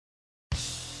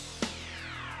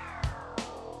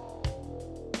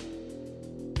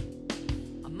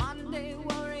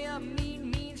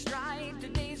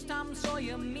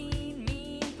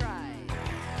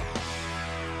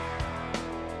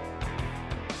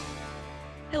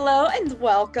Hello and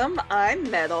welcome. I'm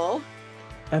Metal.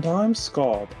 And I'm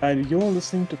Scob, and you're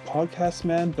listening to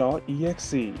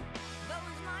podcastman.exe,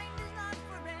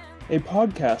 a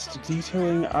podcast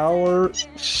detailing our...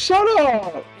 Shut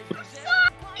up!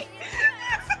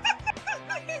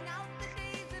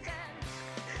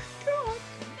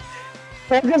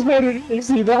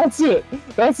 Podcastman.exe, that's it!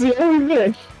 That's the only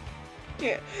thing!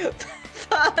 Yeah.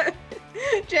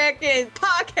 Jack in,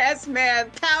 podcast man,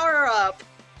 power up.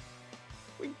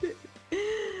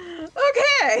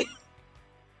 Okay.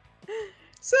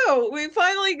 So we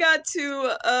finally got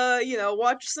to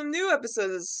watch some new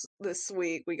episodes this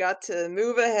week. We got to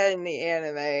move ahead in the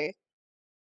anime.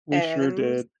 We sure And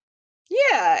did.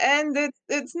 yeah, and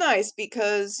it's nice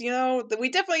because, we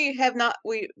definitely have not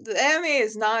the anime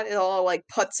is not at all like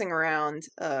putzing around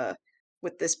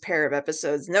with this pair of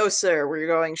episodes. No, sir, we're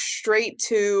going straight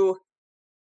to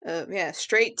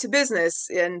business.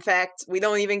 In fact, we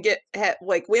don't even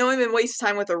we don't even waste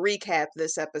time with a recap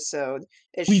this episode.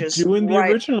 It's We just do in the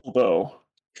right. original, though.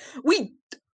 We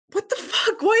What the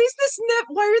fuck? Why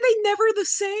are they never the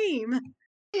same?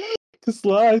 Because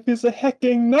life is a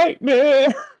hecking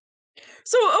nightmare!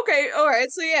 So, okay, all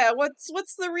right. So yeah,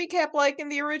 what's the recap like in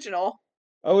the original?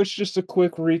 Oh, it's just a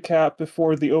quick recap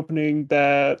before the opening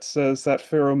that says that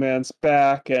Pharaoh Man's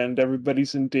back and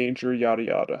everybody's in danger, yada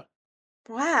yada.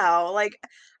 Wow, like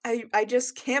I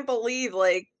just can't believe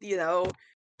the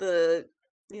the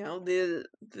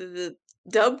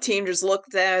dub team just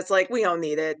looked at it, it's like we don't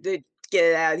need it. Get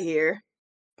it out of here.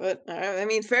 But I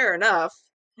mean, fair enough.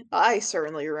 I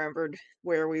certainly remembered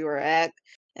where we were at.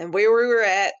 And where we were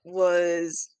at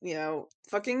was,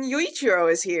 fucking Yuichiro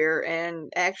is here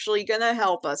and actually gonna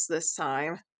help us this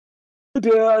time.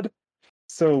 Dad!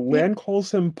 So Lan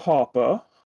calls him Papa.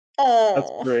 That's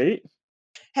Oh, great.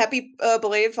 happy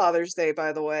belated Father's Day,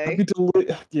 by the way.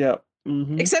 Yeah.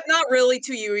 Mm-hmm. Except not really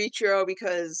to Yuichiro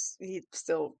because he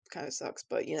still kind of sucks,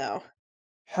 but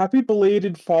Happy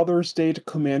belated Father's Day to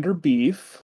Commander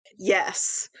Beef.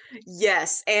 Yes.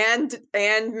 Yes, and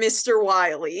Mr.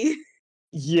 Wily.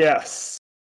 Yes.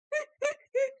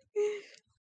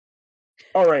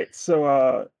 Alright,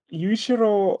 so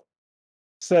Yuichiro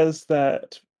says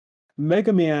that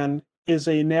Mega Man is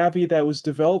a Navi that was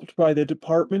developed by the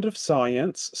Department of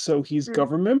Science, so he's Mm,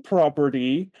 government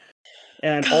property,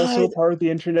 and also God, part of the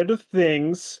Internet of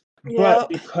Things. But yep.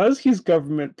 because he's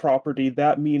government property,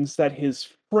 that means that his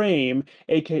frame,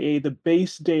 aka the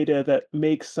base data that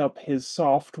makes up his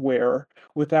software,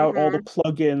 without all the Mhm.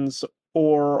 plugins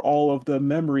or all of the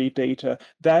memory data,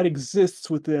 that exists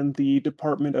within the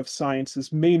Department of Science's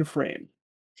mainframe.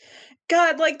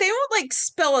 God, like they don't like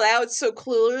spell it out so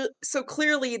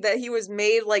clearly that he was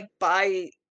made like by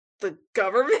the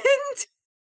government.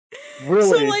 So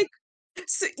Really? like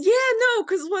yeah, no,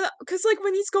 cuz like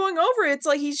when he's going over it, it's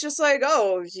like he's just like,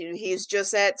 "Oh, he's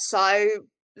just at Psi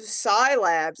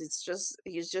Labs. It's just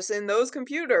he's just in those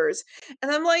computers." And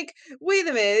I'm like, "Wait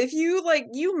a minute. If you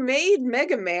made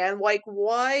Mega Man, like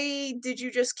why did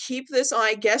you just keep this on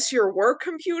I guess your work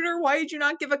computer? Why did you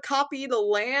not give a copy to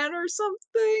LAN or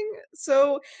something?"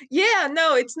 So, yeah,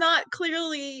 no, it's not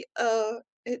clearly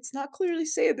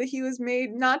said that he was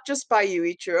made not just by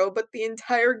Yuichiro, but the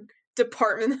entire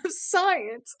Department of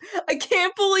Science. I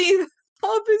can't believe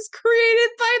Hub is created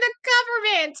by the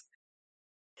government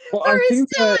Well, for his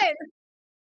son.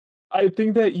 I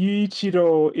think that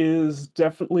Yuichiro is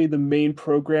definitely the main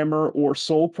programmer or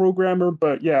sole programmer,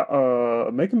 but yeah,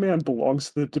 Mega Man belongs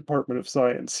to the Department of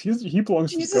Science. He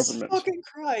belongs to the Jesus government. fucking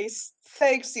Christ.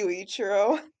 Thanks,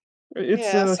 Yuichiro. It's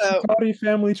Yeah, a so Hikari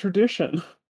family tradition.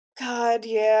 God,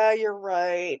 yeah, you're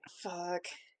right. Fuck.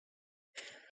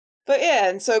 But yeah,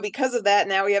 and so because of that,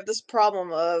 now we have this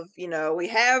problem of, we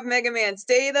have Mega Man's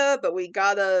data, but we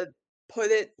gotta put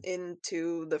it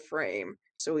into the frame.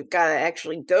 So we've gotta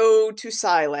actually go to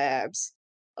Scilabs.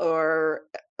 Or,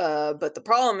 but the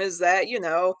problem is that,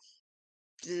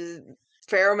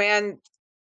 Pharaoh Man,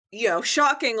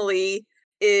 shockingly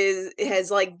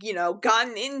has like,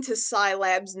 gotten into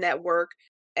Scilab's network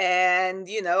and,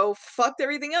 fucked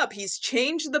everything up. He's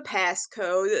changed the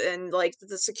passcode and like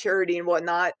the security and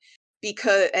whatnot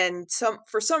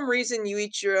for some reason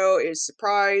Yuichiro is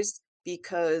surprised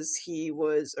because he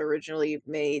was originally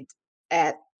made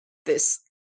at this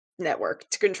network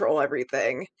to control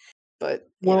everything. But,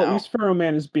 Well, at least Pharaoh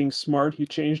Man is being smart. He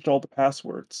changed all the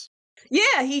passwords.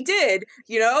 yeah, he did.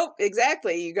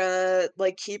 Exactly. You're gonna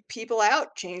like keep people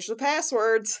out, change the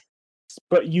passwords.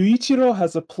 But Yuichiro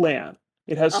has a plan.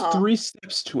 It has Uh-huh. 3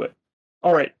 steps to it. Right.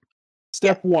 Alright, Yeah.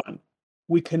 step 1.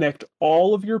 We connect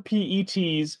all of your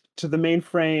PETs to the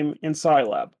mainframe in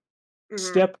Scilab. Mhm.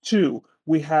 Step 2,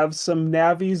 we have some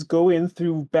Navis go in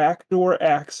through backdoor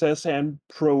access and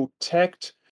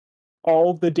protect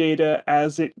all the data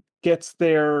as it gets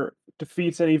there,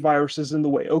 defeats any viruses in the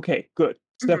way. Okay, good.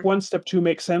 Step Mhm. 1, step 2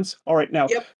 makes sense. All right, now,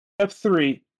 Yep. step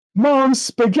 3. Mom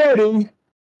spaghetti!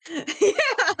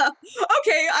 Yeah.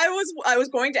 Okay, I was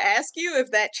going to ask you if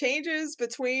that changes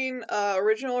between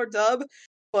original or dub,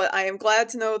 but I am glad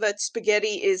to know that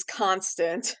spaghetti is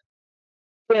constant.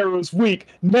 Pharaoh's weak,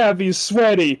 Navi's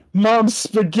sweaty, Mom's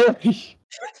spaghetti!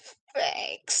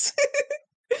 Thanks.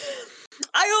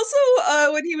 I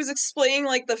also when he was explaining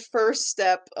like the first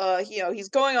step, he's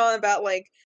going on about like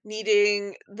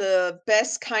needing the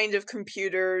best kind of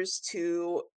computers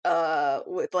to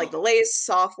with like the latest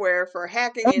software for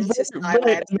hacking Oh, into right, Scilab's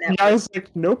and the network. guy's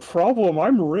like, no problem,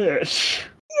 I'm rich.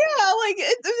 Yeah, like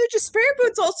they're just fair, but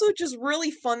it's also just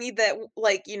really funny that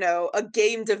like a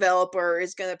game developer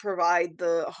is going to provide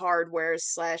the hardware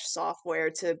slash software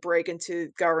to break into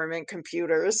government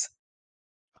computers.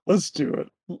 Let's do it.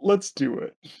 Let's do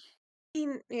it.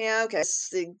 Yeah, okay.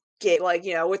 Get like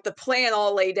with the plan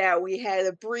all laid out, we had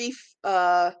a brief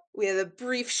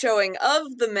showing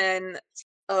of the men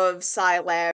of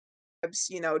Scilabs,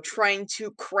 trying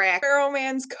to crack Arrow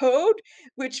Man's code,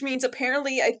 which means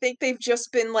apparently I think they've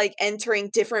just been like entering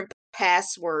different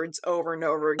passwords over and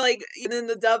over. Like in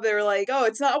the dub, they're like, "Oh,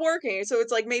 it's not working." So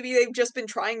it's like maybe they've just been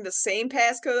trying the same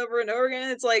passcode over and over again.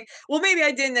 It's like, well, maybe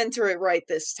I didn't enter it right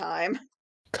this time.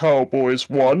 Cowboys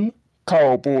 1,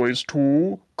 Cowboys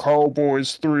 2,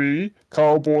 Cowboys 3,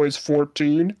 Cowboys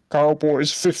 14,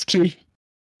 Cowboys 15.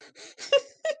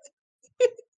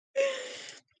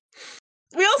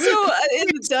 We also in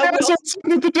the dub, we Sands also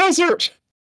outside of the desert!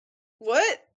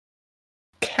 what?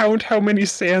 Count how many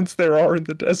sands there are in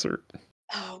the desert.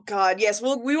 Oh god, yes,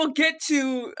 we will get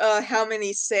to how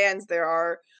many sands there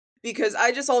are because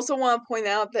I just also want to point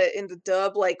out that in the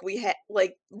dub, like we had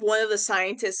like one of the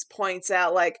scientists points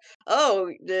out like,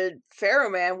 oh, the Pharaoh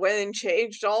man went and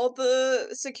changed all the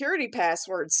security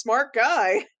passwords. Smart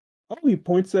guy. Oh, he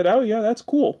points that out. Yeah, that's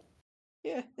cool.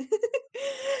 Yeah.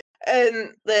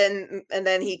 And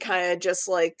then he kind of just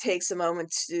like takes a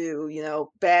moment to,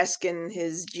 bask in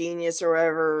his genius or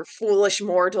whatever, foolish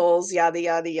mortals, yada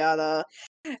yada yada.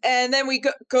 And then we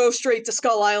go straight to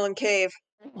Skull Island Cave.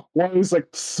 Well, he's like,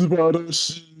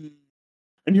 Subarashi.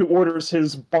 And he orders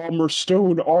his Bomber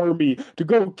Stone army to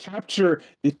go capture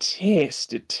the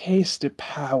tasty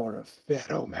power of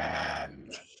Pharaoh Man.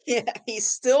 Yeah, he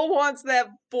still wants that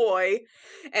boy,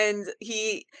 and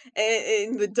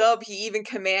in the dub he even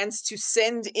commands to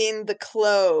send in the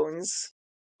clones.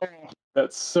 Oh,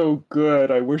 that's so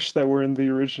good. I wish that were in the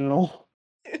original.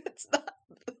 It's not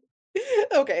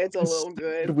okay. It's a little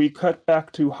Instead, good. we cut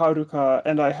back to Haruka,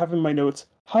 and I have in my notes,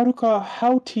 Haruka,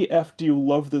 how TF do you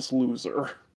love this loser?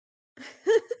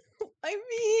 I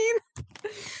mean,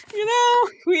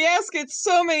 we ask it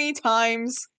so many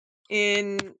times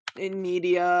in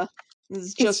media. This is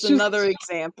It's just just another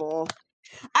example.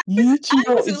 I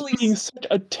Yuichiro was at is being least such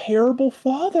a terrible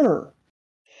father.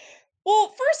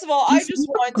 well. First of all, I He's just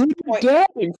not wanted to good at point.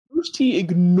 dabbing. First, he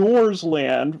ignores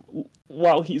Land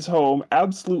while he's home,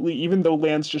 absolutely, even though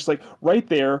Land's just like right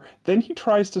there. Then he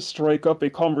tries to strike up a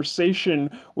conversation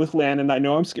with Land, and I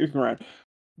know I'm skipping around.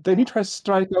 Then he tries to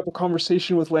strike up a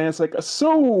conversation with Land. It's like,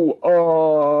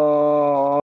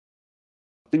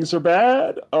 things are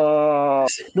bad. No,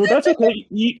 that's okay.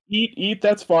 Eat, eat, eat.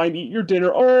 That's fine. Eat your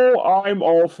dinner. Oh, I'm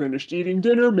all finished eating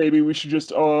dinner. Maybe we should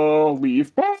just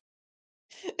leave. Bye.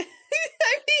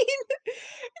 I mean,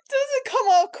 it doesn't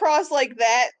come across like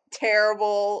that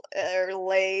terrible or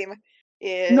lame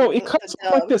No, in it the cuts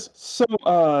off like dub. this. So,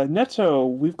 Neto,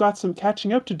 we've got some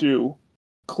catching up to do.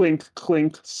 Clink,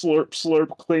 clink, slurp, slurp,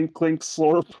 clink, clink,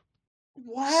 slurp.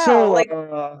 Wow, So, like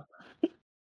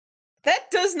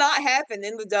that does not happen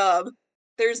in the dub.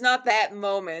 There's not that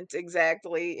moment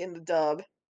exactly in the dub.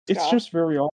 it's Ska. just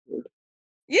very awkward.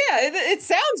 Yeah, it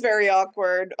sounds very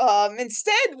awkward.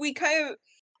 Instead, we kind of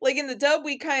like in the dub,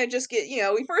 we kind of just get,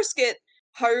 we first get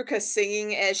Haruka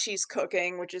singing as she's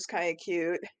cooking, which is kind of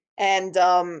cute, and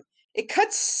it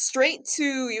cuts straight to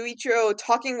Yuichiro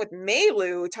talking with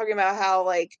Meilu, talking about how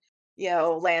like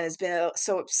Lan has been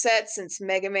so upset since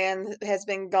Mega Man has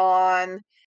been gone,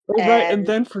 Oh, right, and and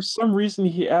then for some reason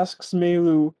he asks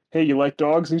Meilu, "Hey, you like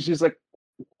dogs?" And she's like,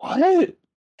 "What?"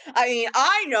 I mean,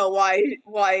 I know why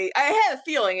I had a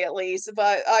feeling at least,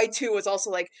 but I too was also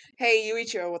like, "Hey,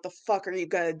 Yuichiro, what the fuck are you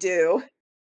gonna do?"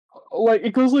 Like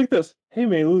it goes like this. "Hey,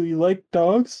 Meilu, you like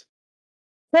dogs?"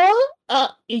 Huh?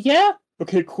 Yeah.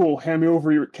 Okay, cool. Hand me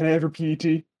over your. Can I have your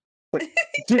PET? Like,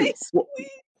 dude, Basically.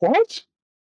 what?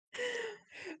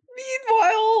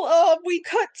 Meanwhile, we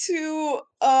cut to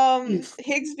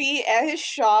Higsby at his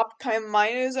shop, kind of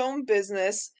minding his own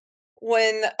business,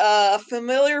 when a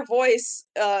familiar voice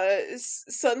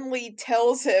suddenly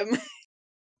tells him,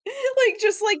 like,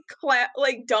 just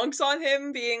like dunks on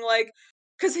him, being like,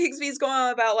 because Higsby's going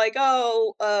on about like,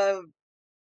 oh,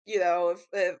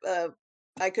 if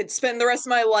I could spend the rest of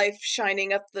my life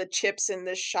shining up the chips in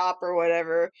this shop or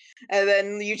whatever, and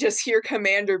then you just hear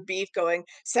Commander Beef going,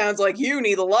 "Sounds like you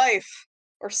need a life,"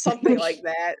 or something like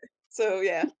that. So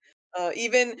yeah,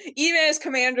 even as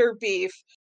Commander Beef,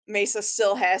 Mesa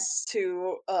still has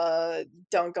to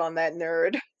dunk on that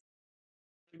nerd.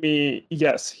 I mean,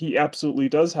 yes, he absolutely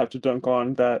does have to dunk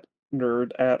on that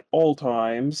nerd at all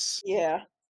times. Yeah.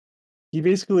 He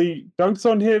basically dunks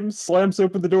on him, slams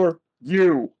open the door.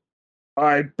 You!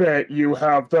 I bet you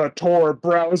have the Tor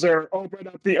browser. Open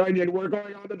up the onion. We're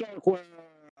going on the dark web.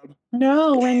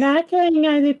 No, we're not going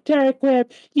on the dark web.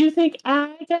 You think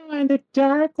I go on the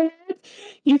dark web?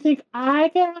 You think I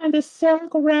go on the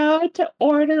Silk Road to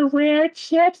order rare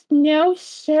chips? No,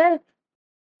 sir.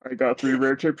 I got 3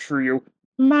 rare chips for you.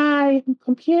 My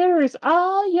computer is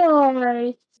all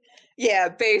yours. Yeah,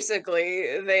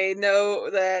 basically, they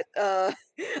know that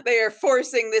they are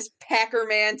forcing this Packer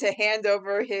man to hand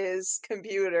over his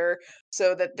computer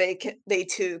so that they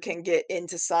too can get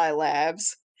into Psi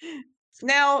Labs.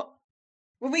 Now,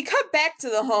 when we cut back to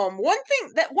the home, one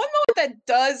moment that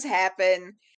does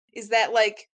happen is that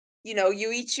like,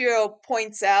 Yuichiro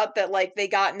points out that like they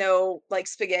got no like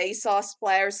spaghetti sauce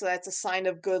splatter, so that's a sign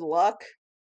of good luck.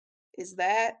 Is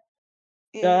that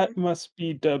That in must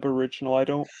be dub original. I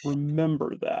don't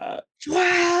remember that.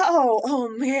 Wow!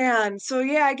 Oh, man. So,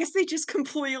 yeah, I guess they just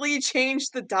completely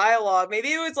changed the dialogue.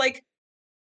 Maybe it was like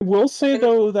I will say an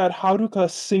though that Haruka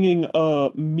singing a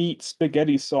meat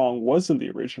spaghetti song was in the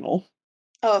original.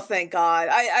 oh, thank God.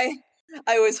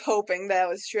 I was hoping that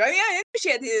was true. I mean, I wish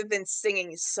she had to have been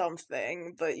singing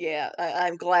something, but yeah,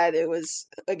 I'm glad it was,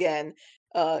 again,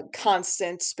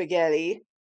 constant spaghetti.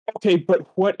 Okay, but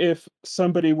what if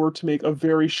somebody were to make a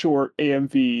very short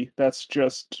AMV that's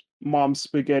just mom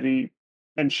spaghetti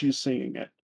and she's singing it?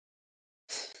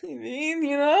 I mean,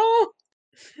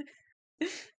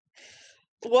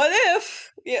 what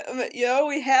if? Yeah,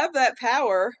 we have that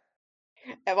power.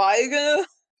 Am I gonna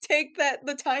take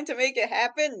the time to make it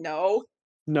happen? No.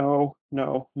 No,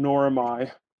 no, nor am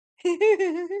I.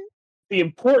 The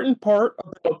important part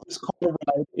about this car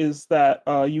ride is that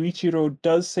Yuichiro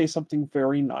does say something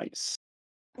very nice.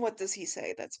 What does he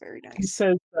say? That's very He nice.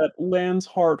 says that Lan's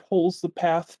heart holds the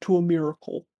path to a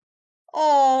miracle.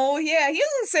 Oh, yeah, he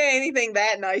doesn't say anything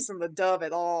that nice in the dub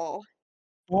at all.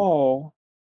 Oh,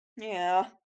 Yeah.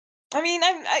 I mean,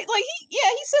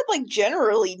 he said like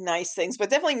generally nice things, but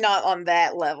definitely not on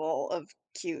that level of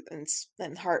cute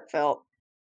and heartfelt.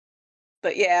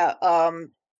 But yeah,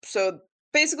 so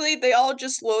basically they all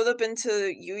just load up into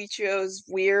Yuichiro's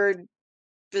weird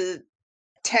uh,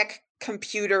 tech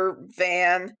computer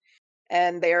van,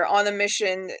 and they're on a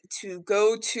mission to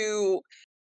go to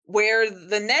where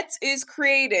the net is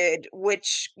created,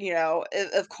 which,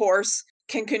 of course,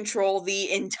 can control the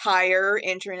entire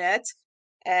internet.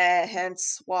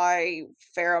 Hence why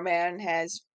Pharaoh Man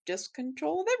has just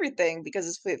control of everything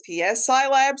because if he has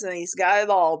Scilabs and he's got it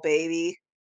all, baby.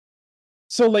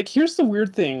 so like here's the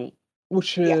weird thing,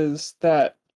 which Yeah. is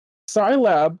that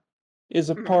Scilab is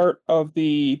a Hmm. part of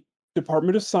the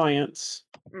Department of Science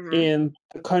Hmm. in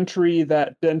the country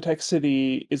that Dentech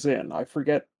City is in. I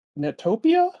forget,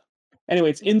 Netopia? Anyway,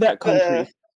 it's in that Uh,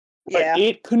 country, but yeah.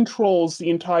 it controls the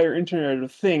entire Internet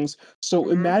of Things. So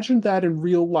Hmm. imagine that in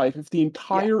real life if the Yeah.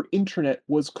 entire internet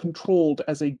was controlled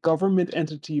as a government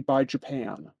entity by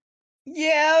Japan.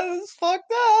 Yeah, it was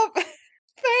fucked up.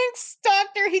 Thanks,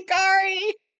 Dr.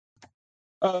 Hikari.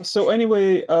 So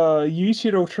anyway,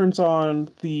 Yuichiro turns on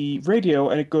the radio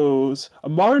and it goes, "A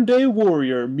modern day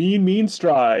warrior, mean, mean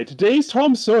stride. Today's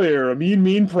Tom Sawyer, a mean,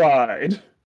 mean pride."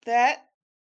 That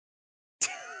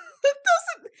that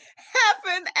doesn't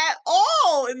happen at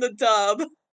all in the dub.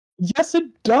 Yes,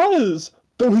 it does!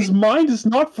 Though his mind is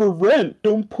not for rent,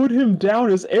 don't put him down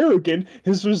as arrogant,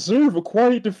 his reserve a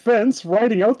quiet defense,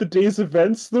 riding out the day's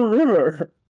events, the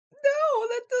river. No,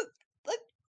 that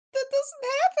that doesn't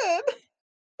happen.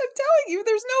 I'm telling you,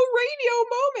 there's no radio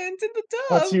moment in the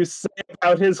What dub. you say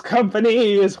about his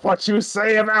company is what you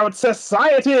say about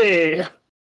society!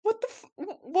 What the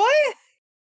what?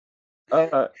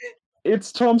 Uh,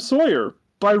 it's Tom Sawyer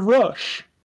by Rush.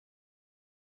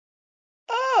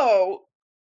 Oh,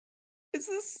 is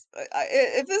this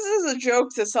if this is a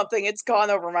joke to something, it's gone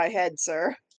over my head,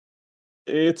 sir.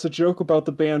 It's a joke about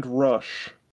the band Rush.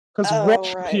 Because Oh,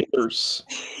 Rush right. appears.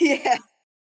 Yeah.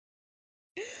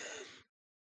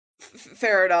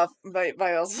 fair enough. By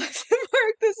also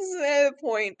mark this is an edit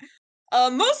point.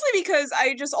 Mostly because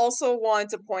I just also want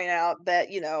to point out that,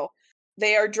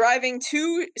 they are driving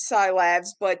to Scilabs,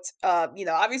 but,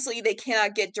 obviously they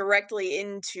cannot get directly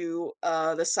into,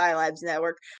 the Scilabs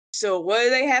network. So what do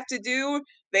they have to do?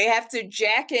 They have to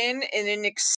jack in an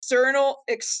exterior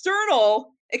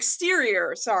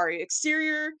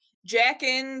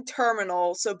jack-in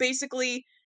terminal. So basically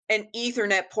an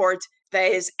Ethernet port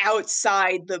that is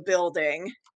outside the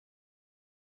building.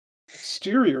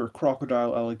 Exterior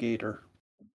crocodile alligator.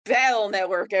 Battle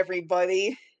network,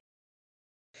 everybody.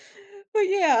 But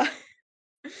yeah,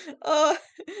 uh,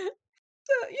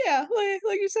 so yeah,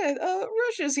 like you said,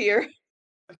 Russia's here.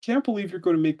 I can't believe you're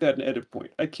going to make that an edit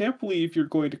point. I can't believe you're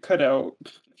going to cut out.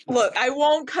 Look, I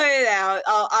won't cut it out.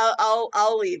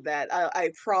 I'll leave that.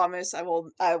 I promise. I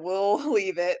will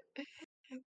leave it.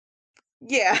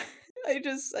 Yeah,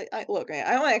 I look, man.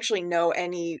 I don't actually know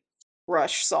any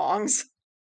Rush songs.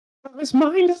 His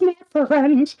mind is my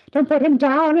friend. Don't put him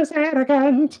down as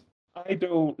arrogant. I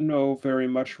don't know very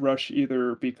much Rush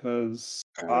either because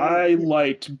Um, I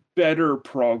liked better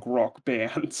prog rock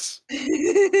bands.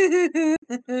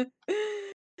 but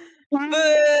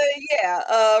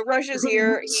yeah, Rush is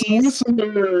here.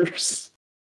 Listeners.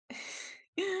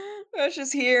 Rush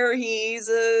is here. He's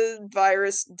a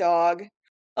virus dog.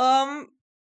 Um,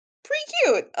 Pretty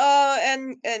cute.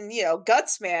 And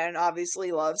Gutsman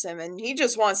obviously loves him, and he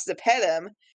just wants to pet him.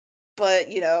 But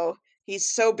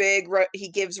he's so big. He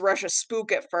gives Rush a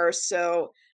spook at first,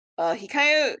 so he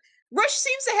kind of Rush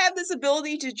seems to have this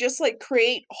ability to just like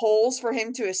create holes for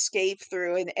him to escape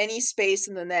through in any space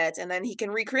in the net, and then he can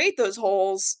recreate those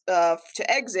holes to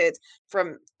exit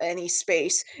from any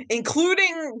space,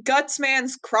 including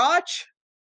Gutsman's crotch.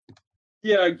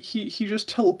 Yeah, he just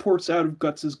teleports out of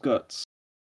Guts's guts.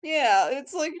 Yeah,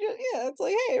 it's like,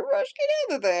 hey, Rush, get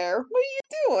out of there. What are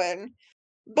you doing?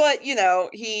 But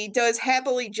he does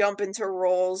happily jump into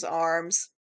Roll's arms,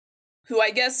 who I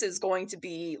guess is going to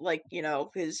be like,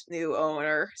 his new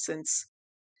owner since,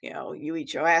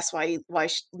 Yuicho asked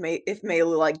if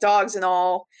Meilu like dogs and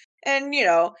all. And,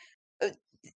 uh,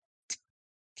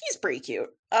 he's pretty cute.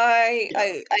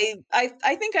 Yeah.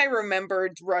 I think I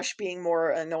remembered Rush being more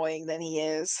annoying than he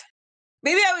is.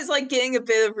 Maybe I was like getting a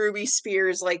bit of Ruby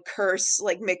Spears like curse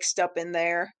like mixed up in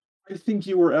there. I think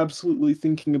you were absolutely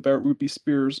thinking about Ruby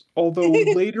Spears, although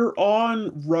later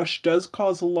on, Rush does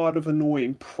cause a lot of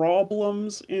annoying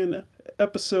problems in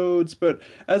episodes, but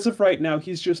as of right now,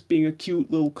 he's just being a cute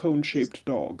little cone he's shaped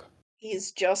dog.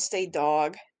 he's just a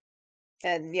dog.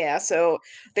 And yeah, so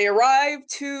they arrive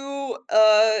to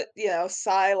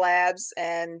Psi Labs,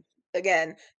 and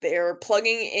again, they're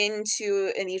plugging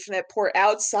into an Ethernet port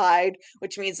outside,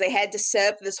 which means they had to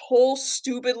set up this whole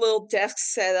stupid little desk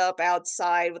setup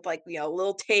outside with like, a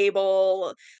little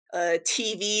table, a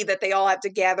TV that they all have to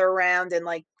gather around, and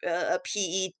like a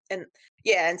PE and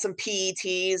yeah, and some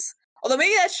PETs. Although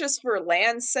maybe that's just for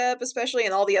land setup, especially,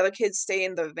 and all the other kids stay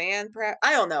in the van. Perhaps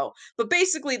I don't know, but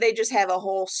basically they just have a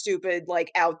whole stupid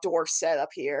like outdoor setup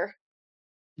here.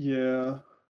 Yeah.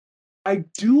 I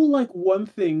do like one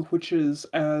thing, which is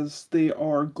as they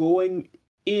are going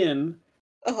in,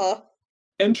 Uh-huh.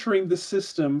 entering the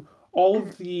system, all Mhm.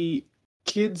 of the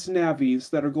kids' navies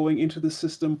that are going into the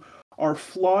system are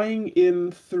flying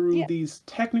in through Yeah. these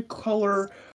Technicolor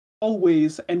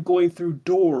hallways and going through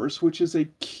doors, which is a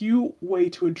cute way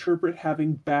to interpret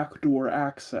having backdoor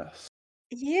access.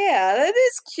 Yeah, that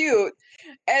is cute.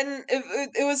 And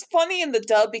it was funny in the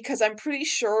dub because I'm pretty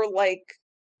sure like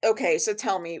okay, so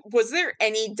tell me, was there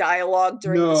any dialogue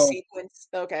during the No. sequence?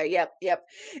 Okay, yep.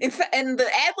 In fact, and the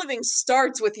ad-libbing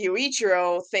starts with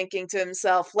Yuichiro thinking to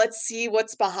himself, "Let's see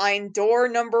what's behind door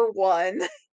number 1."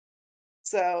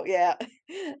 So, yeah.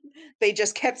 They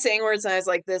just kept saying words, and I was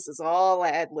like, "This is all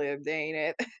ad-libbed, ain't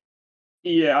it?"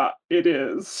 Yeah, it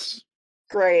is.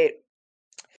 Great.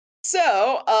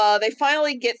 So, they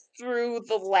finally get through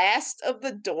the last of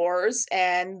the doors,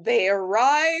 and they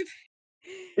arrive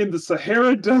In the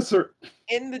Sahara Desert.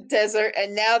 in the desert,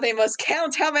 and now they must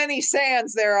count how many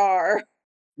sands there are.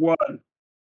 One,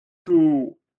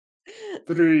 two,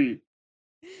 three,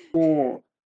 four,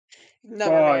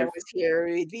 Numberman 5, was here,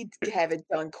 we'd have it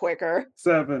done quicker.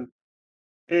 7,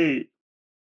 8,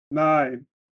 9,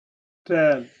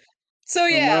 10, So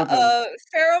yeah, 11,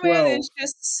 Pharaoh Man 12, is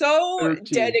just so 13,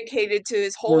 dedicated to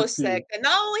his whole aesthetic 14, that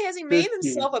not only has he made 15,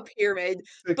 himself a pyramid,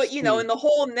 but in 16, the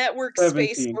whole network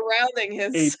space 17, surrounding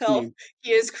himself, 18,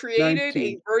 he has created a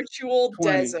 19, virtual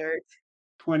 20, desert.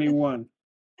 21,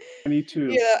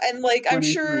 22, And like 23,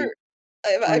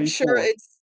 I'm sure 24,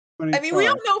 it's I mean, we 25,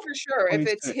 don't know for sure if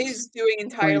it's 26, his doing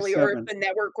entirely or if 27, the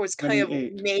network was kind of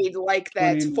 28, made like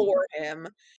that 29, for him,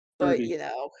 but, 30,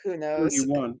 who knows?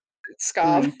 31,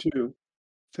 Scab. 32,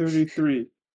 33,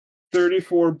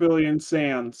 34 billion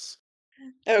sands.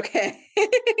 Okay.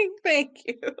 Thank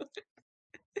you.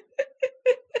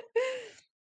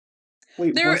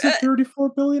 Wait, There was it 34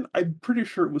 billion? I'm pretty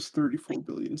sure it was 34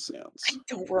 billion I sands.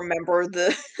 don't remember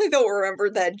I don't remember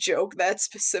that joke that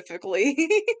specifically.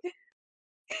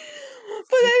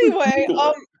 But You could anyway, Google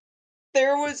it.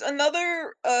 there was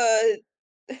another,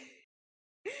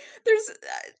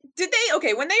 did they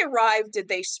okay, when they arrived, did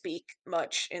they speak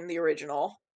much in the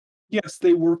original? Yes,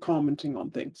 they were commenting on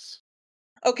things.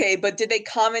 Okay, but did they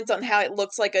comment on how it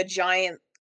looks like a giant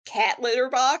cat litter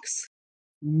box?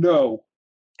 No.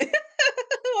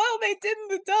 Well, they did in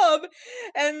the dub,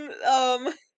 and,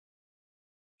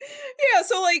 yeah,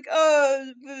 so, like,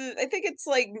 I think it's,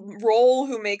 like, Roll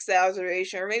who makes the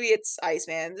observation, or maybe it's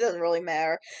Iceman, it doesn't really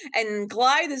matter, and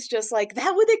Glide is just like,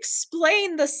 "That would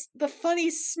explain the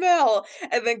funny smell,"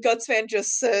 and then Gutsman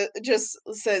just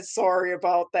says, "Sorry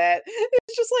about that."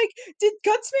 It's just like, did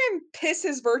Gutsman piss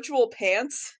his virtual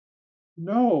pants?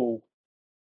 No.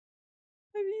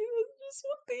 I mean, that's just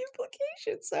what the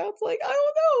implication sounds like. I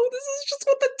don't know, this is just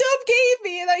what the dub gave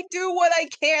me, and I do what I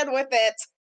can with it.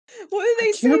 What did I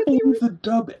they say in can't the believe the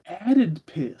dub added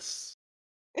piss.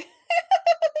 Why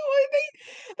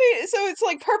so it's,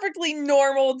 like, perfectly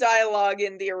normal dialogue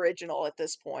in the original at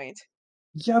this point.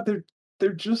 Yeah,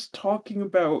 they're just talking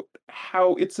about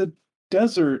how it's a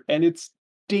desert and it's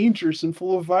dangerous and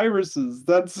full of viruses.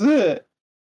 That's it.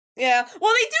 Yeah,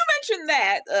 well, they do mention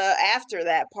that, after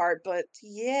that part, but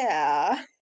yeah.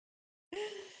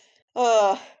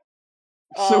 Ugh,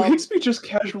 So um, Hixby just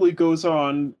casually goes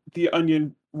on the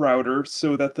Onion router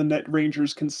so that the Net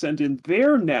Rangers can send in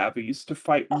their navies to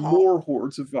fight uh-huh. more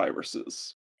hordes of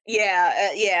viruses.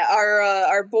 Yeah,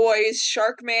 our boys,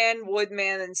 Sharkman,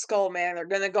 Woodman, and Skullman are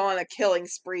gonna go on a killing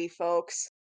spree,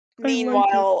 folks. I like it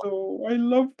Meanwhile though. I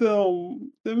love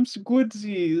them. Them's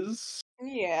goodsies.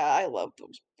 yeah, I love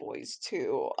those boys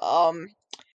too. Meanwhile,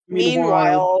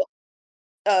 Meanwhile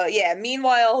yeah,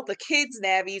 meanwhile, the kids'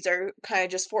 navies are kinda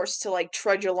just forced to, like,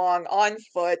 trudge along on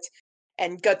foot,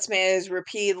 and Gutsman is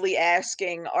repeatedly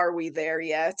asking, "Are we there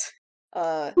yet?"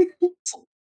 Uh,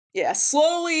 yeah,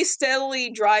 slowly, steadily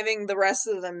driving the rest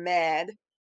of them mad.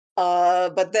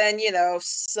 But then,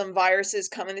 some viruses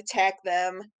come and attack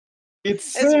them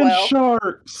it's as sand well.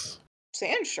 sharks.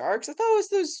 Sand sharks? I thought it was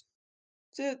those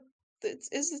the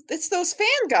it's those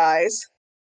fan guys.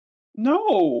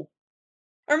 No.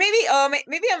 Or maybe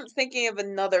I'm thinking of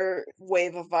another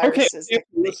wave of Okay, viruses okay, that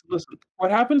listen, listen.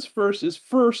 What happens first is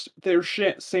first there's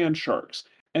sand sharks,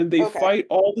 and they okay. fight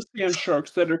all the sand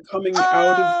sharks that are coming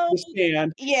out of Um, the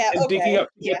sand yeah, and digging okay, up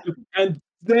to yeah, get them, and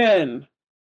then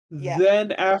yeah,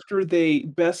 after they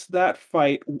best that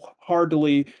fight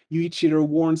heartily, Yuichiro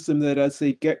warns them that as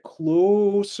they get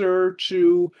closer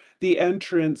to the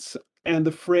entrance and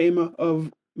the frame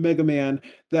of Mega Man,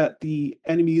 that the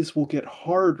enemies will get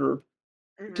harder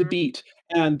to mhm, beat,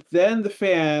 and then the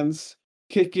fans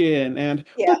kick in and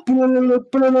yeah, okay.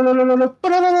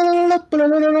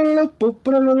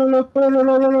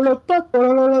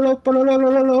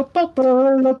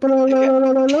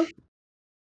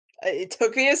 It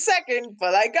took me a second,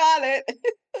 but I got it.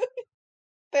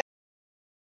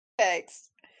 Thanks.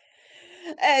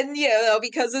 And,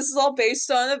 because this is all based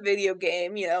on a video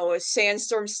game, a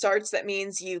sandstorm starts, that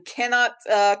means you cannot,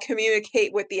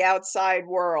 communicate with the outside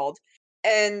world.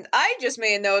 And I just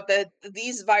made a note that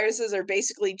these viruses are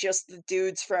basically just the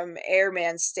dudes from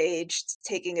Airman stage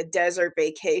taking a desert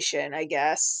vacation, I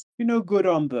guess. good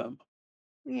on them.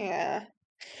 Yeah.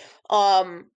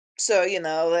 Um, so,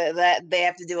 that they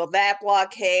have to deal with that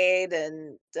blockade,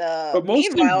 and, But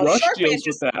mostly meanwhile, Rush Sharkman deals with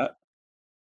just that.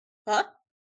 Huh?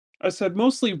 I said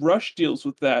mostly Rush deals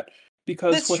with that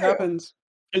because That's what true. happens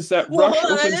is that Well, Rush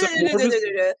hold on. opens up more of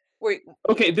his. Wait,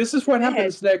 Okay, this is what go ahead.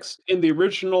 happens next in the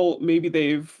original. Maybe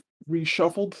they've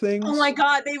reshuffled Oh my things.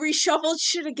 god, they reshuffled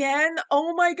shit again?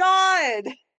 Oh my god!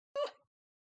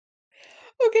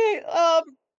 Okay,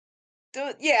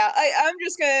 yeah, I'm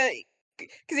just gonna,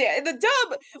 cause yeah, in the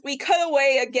dub, we cut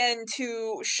away again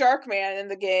to Sharkman and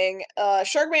the gang.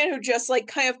 Sharkman who just, like,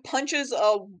 kind of punches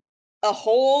a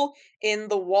hole in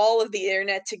the wall of the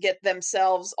internet to get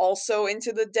themselves also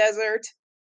into the desert.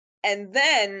 And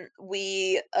then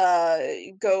we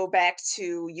go back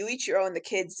to Yuichiro and the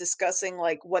kids discussing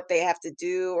like what they have to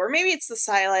do, or maybe it's the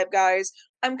Scilab guys.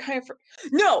 I'm kind of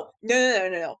no.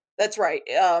 That's right.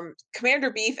 Commander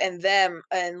Beef and them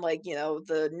and like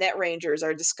the Net Rangers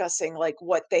are discussing like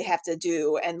what they have to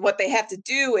do, and what they have to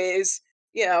do is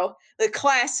the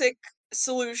classic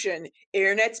solution.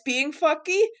 Internet's being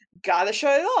fucky, gotta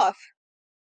shut it off.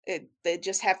 They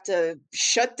just have to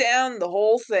shut down the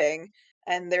whole thing.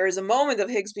 And there is a moment of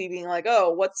Higsby being like,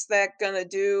 "Oh, what's that gonna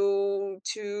do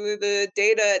to the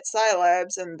data at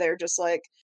Scilabs?" And they're just like,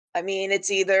 "I mean, it's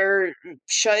either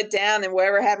shut it down and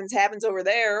whatever happens happens over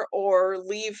there, or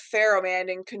leave Pharaohman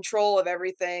in control of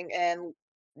everything and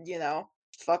you know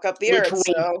fuck up the Earth." Literal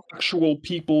So actual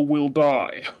people will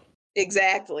die.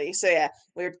 exactly. So yeah,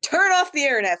 we're turn off the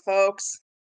internet, folks.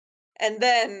 And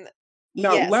then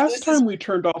Now, yes, last this is time we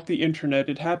turned off the internet,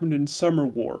 it happened in Summer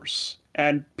Wars,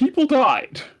 and people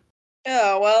died.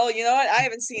 oh well, you know what? I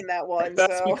haven't seen that one,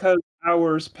 That's so because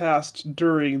hours passed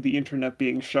during the internet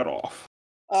being shut off.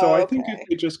 So oh, I think if okay.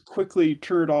 they just quickly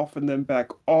turn it off and then back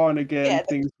on again, Yeah,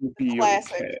 things will the be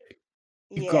classic. okay.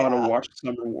 You gotta Yeah, watch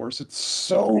Summer Wars. It's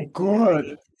so I good. need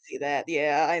to see that.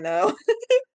 Yeah, I know.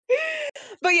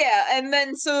 But yeah, and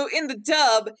then so in the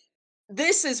dub,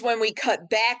 this is when we cut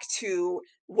back to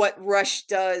what Rush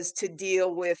does to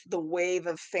deal with the wave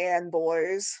of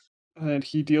fanboys. And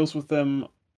he deals with them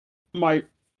my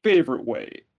favorite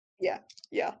way, Yeah,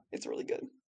 yeah, it's really good.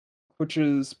 which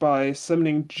is by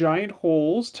summoning giant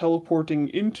holes, teleporting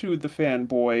into the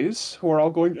fanboys, who are all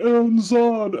going,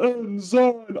 Enzon,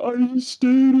 Enzon, I stay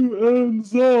to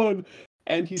Enzon.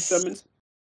 And he summons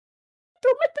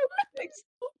Ex-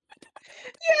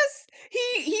 Yes,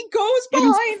 he goes it is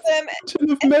behind them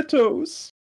Fountain of and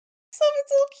Metos.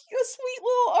 summons a sweet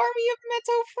little army of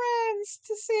Meto friends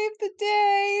to save the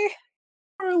day.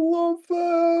 I love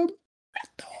them.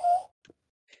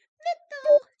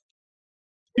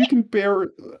 You can bear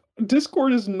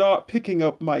Discord is not picking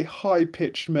up my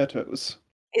high-pitched Metos.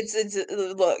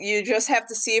 Look, you just have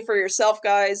to see it for yourself,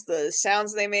 guys. The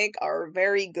sounds they make are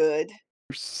very good.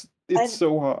 It's And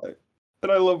so high.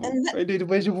 And I love and th- I need to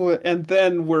visual and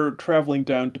then we're traveling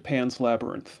down to Pan's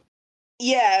Labyrinth.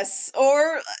 yes,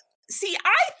 or see,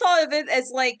 I thought of it as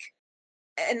like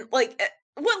and like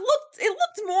what looked it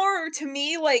looked more to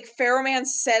me like Pharaohman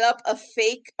set up a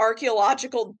fake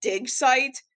archaeological dig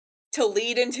site to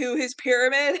lead into his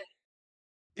pyramid.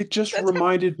 It just That's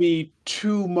reminded me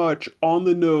too much on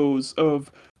the nose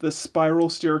of the spiral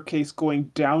staircase going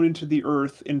down into the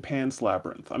earth in Pan's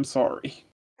Labyrinth. I'm sorry.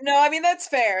 no, I mean that's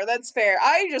fair. That's fair.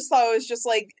 I just thought it was just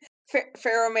like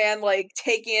Pharaoh Man like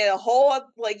taking it a whole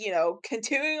like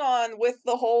continuing on with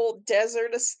the whole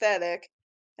desert aesthetic,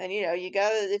 and you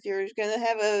gotta if you're gonna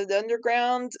have an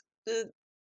underground uh,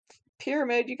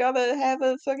 pyramid, you gotta have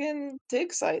a fucking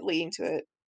dig site leading to it.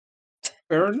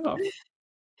 Fair enough.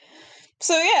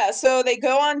 So yeah, so they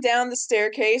go on down the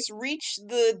staircase, reach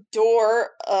the door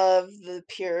of the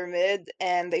pyramid,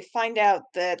 and they find out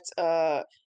that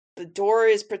the door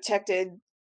is protected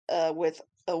with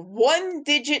a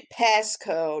one-digit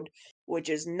passcode, which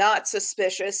is not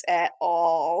suspicious at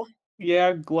all.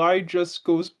 Yeah, Glide just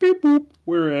goes beep boop,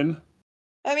 we're in.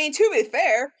 I mean, to be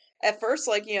fair, at first,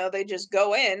 like, they just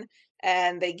go in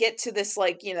and they get to this,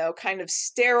 like, kind of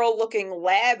sterile looking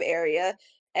lab area.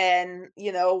 And,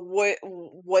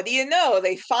 what do you know?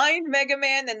 They find Mega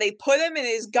Man and they put him in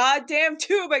his goddamn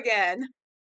tube again.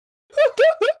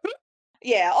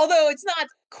 Yeah, although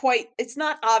it's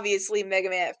not obviously Mega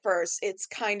Man at first. It's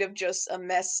kind of just a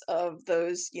mess of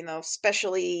those,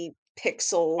 specially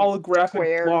pixel Holographic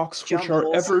square blocks which are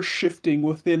jumbles. ever shifting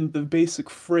within the basic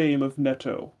frame of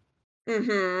Neto.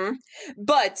 Mhm.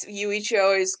 But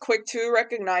Yuichiro is quick to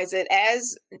recognize it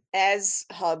as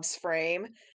Hub's frame.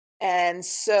 And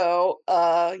so,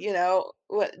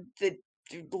 what the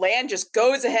Land just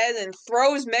goes ahead and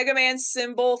throws Mega Man's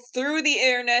symbol through the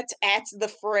internet at the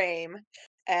frame.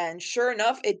 And sure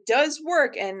enough, it does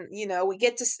work. And, we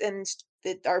get to, and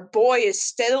that our boy is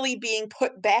steadily being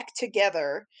put back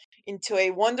together into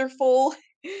a wonderful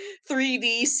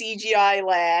 3D CGI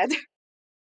lad.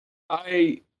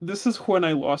 This is when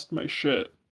I lost my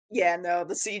shit. Yeah, no,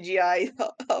 the CGI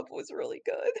hub was really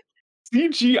good.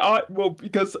 CGI, well,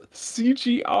 because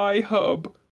CGI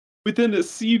hub within a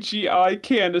CGI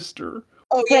canister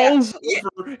Oh yeah, falls yeah.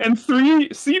 over and three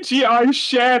CGI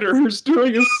shatters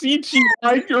during a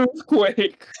CGI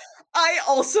earthquake. I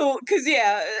also, cause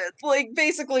yeah, like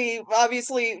basically,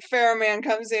 obviously, Pharaohman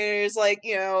comes in and is like,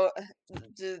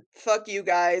 fuck you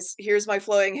guys. Here's my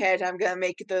floating head. I'm gonna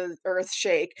make the earth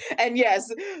shake. And yes,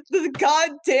 the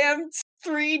goddamn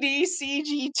 3D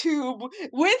CG tube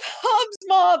with Hub's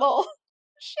model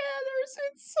shatters.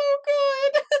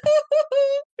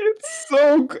 It's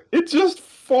so good. It just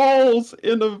falls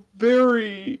in a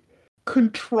very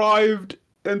contrived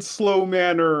and slow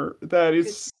manner that is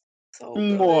It's so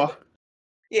good. mwah.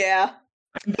 Yeah.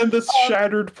 And then the Um,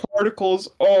 shattered particles.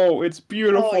 Oh, it's oh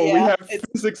beautiful. We yeah, have it's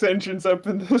physics engines up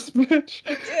in this bitch.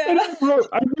 And yeah. I wrote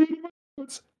in my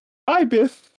notes,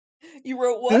 Ibith, You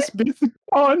wrote what? this bith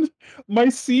gone. My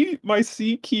C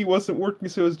key wasn't working,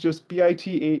 so it was just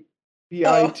BITH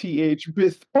Oh,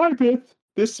 bith. Ibith,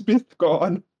 this bith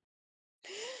gone.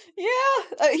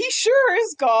 yeah. He sure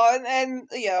is gone, and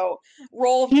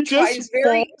Rolf He just tries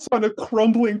very. falls on a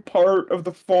crumbling part of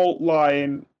the fault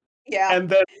line, Yeah. and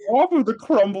then off of the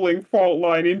crumbling fault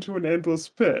line into an endless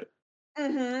pit.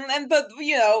 And but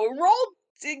Roll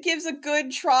gives a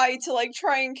good try to like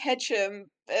try and catch him,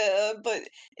 but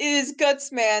it is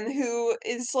Gutsman who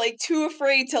is like too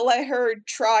afraid to let her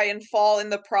try and fall in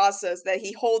the process that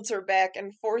he holds her back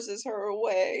and forces her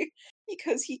away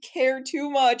because he cared too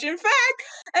much. In fact,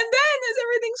 and then as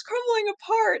everything's crumbling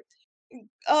apart,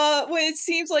 when it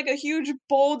seems like a huge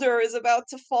boulder is about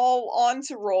to fall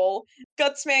onto Roll,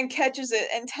 Gutsman catches it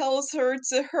and tells her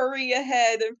to hurry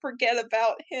ahead and forget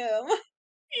about him.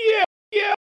 Yeah,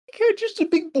 yeah. Okay, just a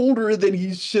big boulder, and then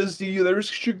he says the others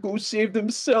should go save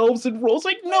themselves, and Roll's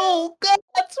like, no, God,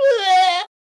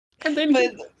 and then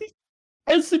But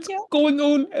as it's yeah, going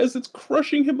on, as it's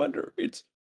crushing him under, it's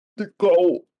the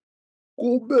go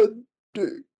bed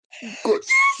day, yes,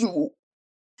 Gutsu.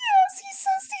 yes, he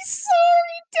says he's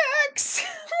sorry, Dex.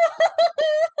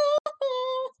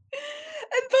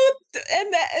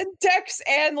 And Dex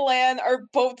and Lan are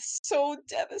both so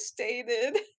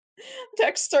devastated.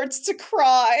 Dex starts to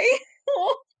cry.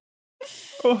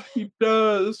 Oh, he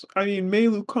does. I mean,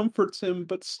 Melu comforts him,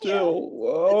 but Yeah, still,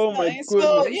 it's oh my nice.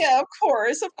 Well, goodness. yeah, of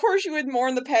course, you would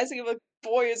mourn the passing of a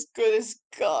boy as good as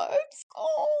Guts.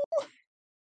 Oh.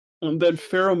 And then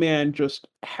Pharaoh Man just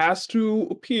has to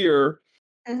appear,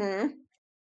 Mm-hmm.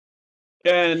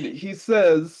 and he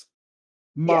says,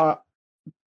 Yeah. "Ma,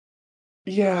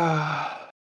 yeah."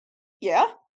 Yeah.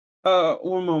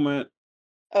 One moment.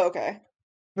 Okay.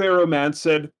 Pharaoh Man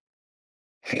said,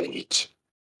 "Hate.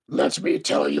 Let me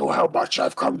tell you how much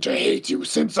I've come to hate you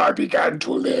since I began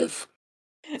to live.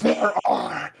 There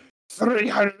are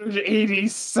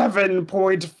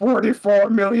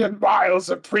 387.44 million miles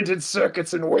of printed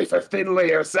circuits and wafer-thin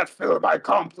layers that fill my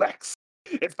complex.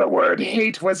 If the word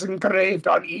hate was engraved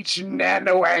on each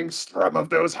nanoangstrom of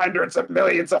those hundreds of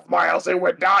millions of miles, it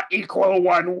would not equal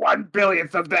 1/1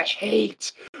 billionth of the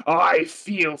hate I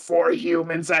feel for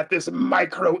humans at this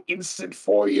micro instant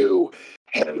for you.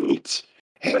 Hate.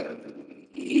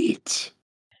 Hate."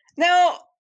 Now,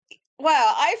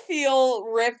 wow, I feel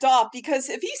ripped off because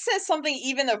if he says something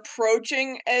even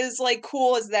approaching as like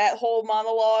cool as that whole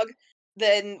monologue,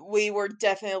 then we were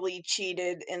definitely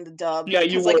cheated in the dub. Yeah,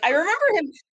 you Because like were. I remember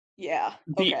him. Yeah.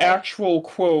 The Okay. actual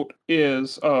quote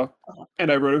is, Uh,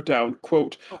 and I wrote it down,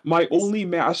 quote, "My is only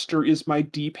master is my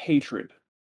deep hatred."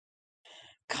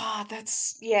 God,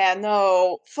 that's yeah,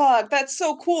 no. Fuck, that's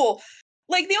so cool.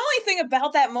 Like the only thing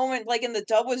about that moment, like in the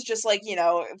dub, was just like,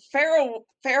 Pharaoh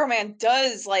Man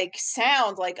does like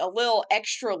sound like a little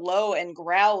extra low and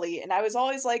growly. And I was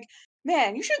always like,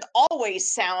 man, you should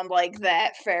always sound like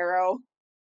that, Pharaoh.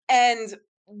 And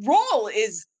Roll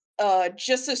is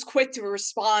just as quick to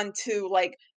respond to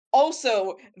like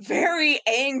also very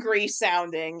angry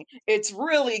sounding. It's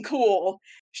really cool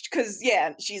because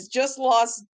yeah, she's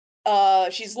lost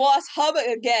Hub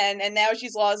again, and now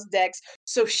she's lost Dex,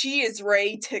 so she is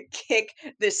ready to kick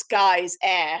this guy's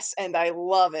ass, and I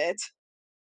love it.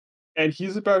 And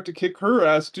he's about to kick her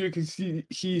ass too, because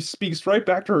he speaks right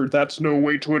back to her. That's no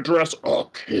way to address a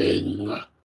king.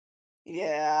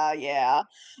 Yeah, yeah.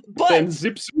 Then But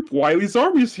zip zip, Wily's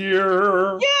army's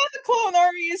here. yeah, the clone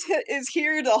army is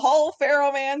here to haul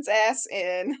Pharaoh Man's ass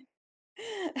in.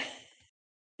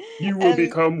 You will And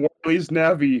become Wily's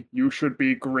Navi. You should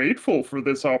be grateful for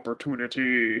this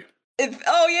opportunity.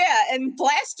 oh yeah, and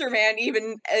Blaster Man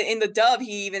even in the dub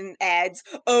he even adds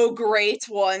 "Oh great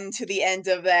one" to the end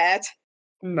of that.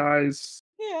 Nice.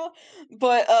 Yeah,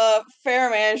 but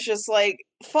Fairman's just like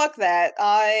fuck that.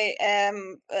 I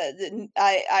am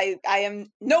I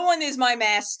am no one is my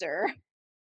master.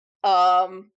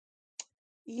 Um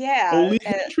yeah, Only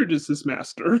hatred is his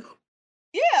master.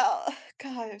 yeah.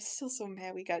 God, I'm still so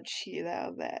mad we got cheated out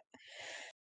of that.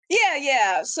 Yeah,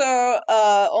 yeah. So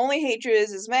only hatred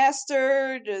is his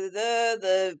master.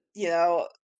 The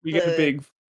We get a the big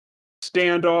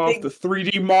standoff. big The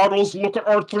 3D models. Look at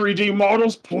our 3D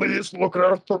models, please. Look at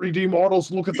our 3D models.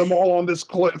 Look at them all on this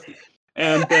cliff.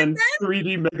 And and then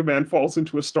 3D Mega Man falls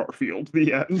into a starfield.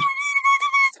 The end.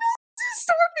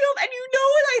 Starfield, and you know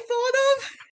what I thought of?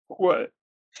 What?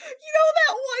 You know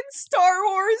that one Star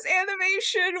Wars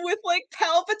animation with like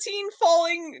Palpatine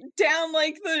falling down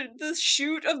like the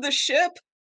chute of the ship?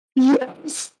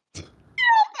 Yes.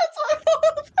 That's what I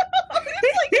love.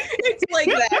 It's like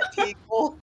that,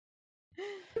 people.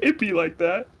 It'd be like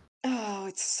that. Oh,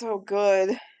 it's so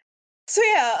good. So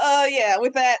yeah,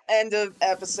 with that end of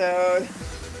episode.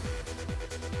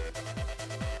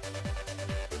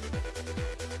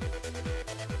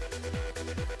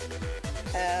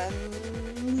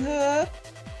 And yeah,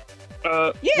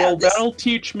 Well, that'll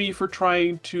teach me for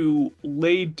trying to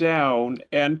lay down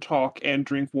and talk and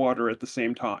drink water at the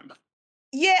same time.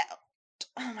 yeah.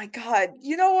 Oh my god.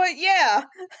 You know what? Yeah.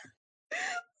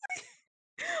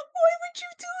 Why would you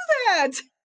do that?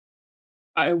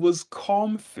 I was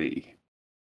comfy.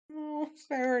 Oh,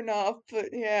 fair enough, but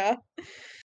yeah.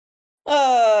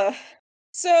 Uh,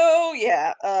 so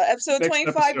yeah, episode Next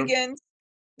 25 episode. begins.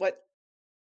 What?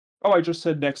 Oh, I just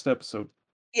said next episode.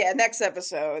 Yeah, next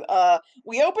episode.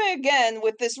 We open again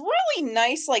with this really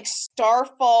nice, like,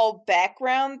 starfall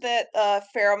background that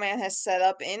Pharaoh Man has set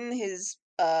up in his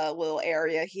little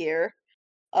area here.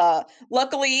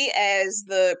 Luckily, as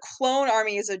the clone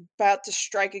army is about to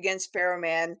strike against Pharaoh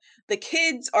Man, the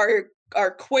kids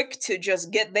are quick to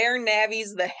just get their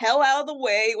navies the hell out of the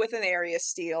way with an area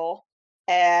steal.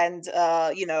 And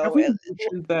Have we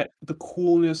mentioned that the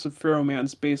coolness of Pharaoh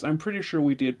Man's base? I'm pretty sure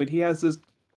we did, but he has this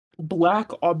black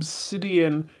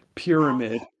obsidian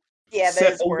pyramid yeah, that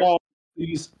set is worth. along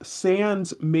these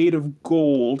sands made of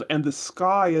gold, and the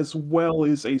sky as well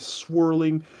is a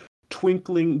swirling,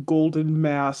 twinkling golden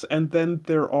mass, and then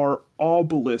there are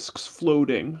obelisks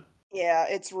floating. Yeah,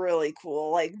 it's really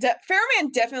cool. Like Pharaoh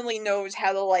Man definitely knows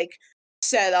how to like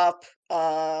set up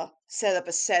set up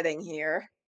a setting here.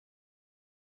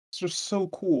 It's just so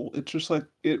cool. It's just like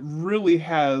it really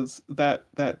has that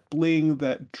bling,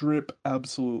 that drip,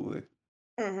 absolutely.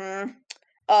 Mhm.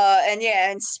 And yeah,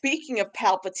 and speaking of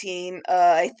Palpatine,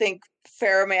 I think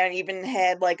Pharaoh even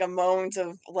had like a moment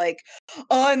of like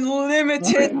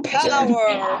unlimited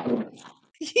power.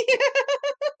 Yeah.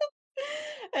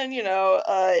 And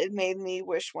it made me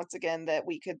wish once again that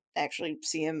we could actually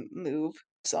see him move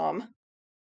some.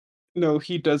 No,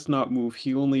 he does not move.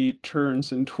 He only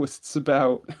turns and twists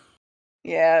about.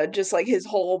 Yeah, just like his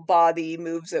whole body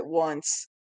moves at once.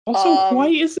 Also, why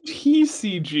Um isn't he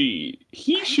CG?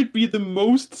 He I should be the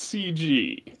most CG.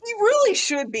 He really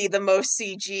should be the most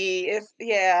CG. If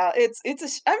yeah,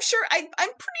 I'm sure I'm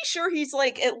pretty sure he's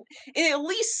like in at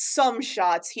least some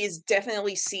shots he's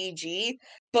definitely CG,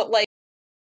 but like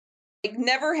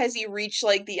never has he reached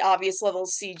like the obvious level of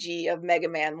CG of Mega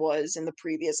Man was in the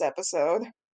previous episode.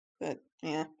 But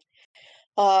yeah.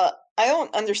 I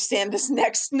don't understand this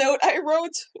next note I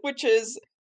wrote, which is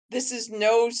this is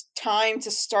no time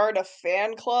to start a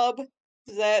fan club.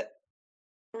 Does that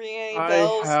ring any I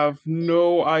bells? have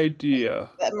no idea.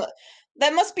 That mu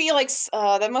that must be like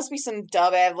that must be some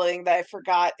dub ad-libbing that I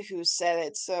forgot who said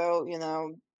it, so,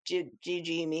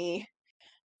 GG me.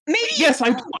 Maybe Yes,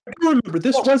 I do remember.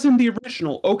 This oh, was in the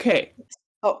original. Okay.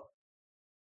 oh,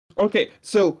 Okay,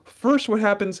 so first what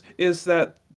happens is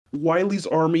that Wily's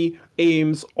army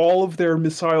aims all of their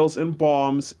missiles and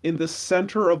bombs in the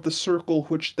center of the circle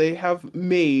which they have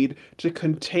made to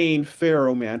contain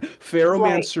Pharaoh Man. Pharaoh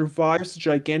Man right. survives the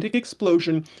gigantic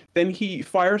explosion, then he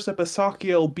fires up a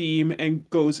Sakiel beam and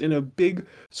goes in a big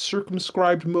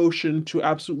circumscribed motion to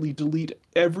absolutely delete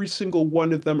every single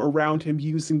one of them around him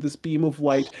using this beam of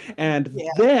light, and Yeah,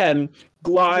 then yeah.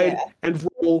 Glide and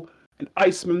Roll and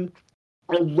Iceman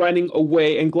are running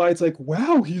away, and Glide's like,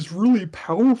 "Wow, he's really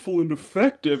powerful and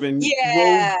effective." And Rogue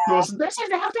Yeah. goes, "This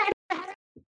is how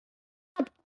that."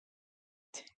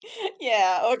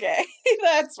 Yeah, okay.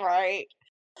 That's right.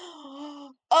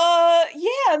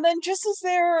 Yeah, and then just as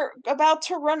they're about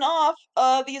to run off,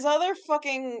 these other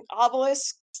fucking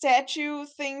obelisk statue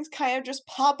things kind of just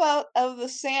pop out of the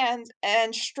sand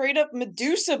and straight up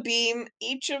Medusa beam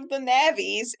each of the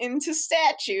navies into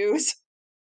statues.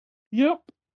 Yep.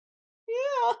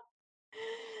 Yeah.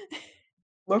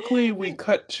 Luckily, we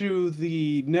cut to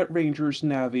the Net Rangers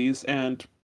navies, and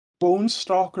Bone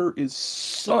Stalker is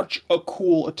such a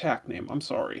cool attack name. I'm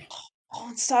sorry.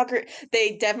 Bone Stalker,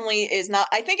 they definitely is not.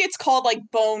 I think it's called like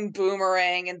Bone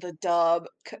Boomerang in the dub,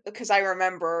 because I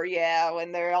remember, yeah,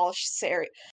 when they're all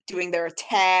doing their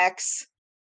attacks.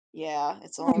 Yeah,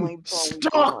 it's Bone only Bone Boomerang.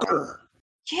 Stalker.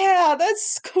 Yeah,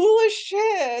 that's cool as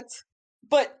shit.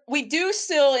 But we do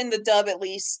still, in the dub at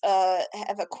least,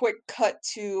 have a quick cut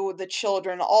to the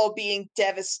children all being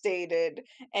devastated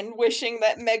and wishing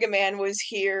that Mega Man was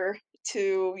here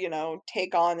to,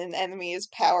 take on an enemy as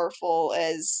powerful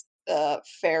as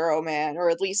Pharaoh Man, or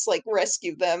at least like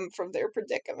rescue them from their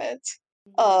predicament.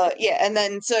 Yeah, and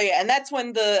then so yeah, and that's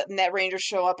when the Net Rangers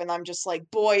show up, and I'm just like,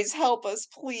 boys, help us,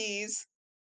 please.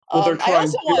 Well, they're I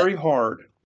also trying want very hard.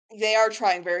 They are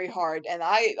trying very hard, and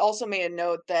I also made a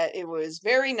note that it was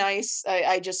very nice.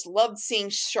 I just loved seeing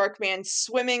Sharkman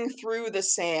swimming through the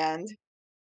sand,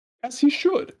 As he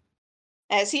should.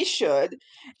 as he should,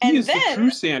 He and is the then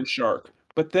true sand shark.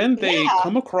 But then they yeah,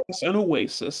 come across an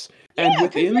oasis, and yeah,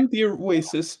 within the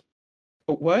oasis,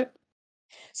 what?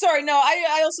 sorry, no,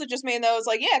 I also just made those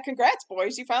like, "Yeah, congrats,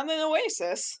 boys, you found an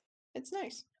oasis." It's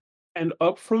nice. And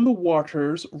up from the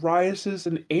waters rises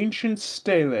an ancient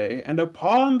stele, and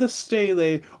upon the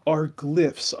stele are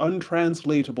glyphs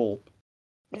untranslatable,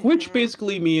 which Mhm.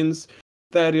 basically means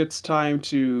that it's time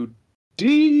to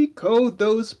decode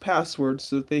those passwords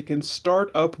so that they can start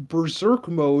up berserk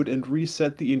mode and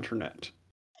reset the internet.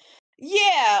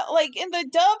 Yeah, like, in the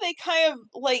dub, they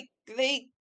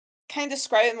kinda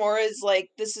describe it more as, like,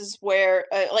 this is where,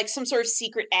 like, some sort of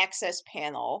secret access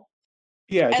panel,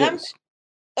 Yeah, it and I'm is.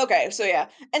 okay, so yeah,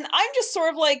 and I'm just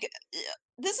sort of like,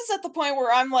 this is at the point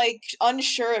where I'm, like,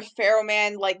 unsure if Pharaoh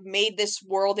Man, like, made this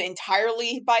world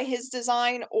entirely by his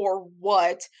design or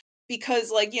what, because,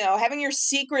 like, having your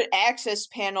secret access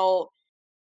panel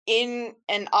in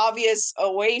an obvious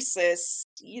oasis,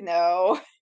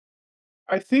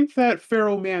 I think that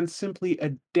Pharaoh Man simply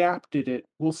adapted it.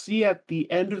 We'll see at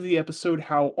the end of the episode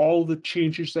how all the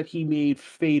changes that he made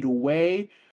fade away.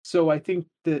 So I think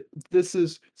that this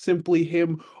is simply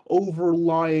him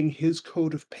overlying his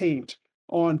coat of paint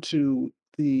onto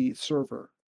the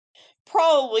server.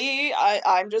 probably,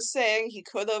 I'm just saying he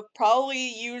could have probably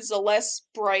used a less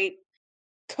bright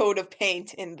coat of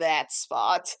paint in that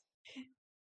spot,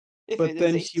 if But it is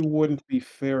then a he wouldn't be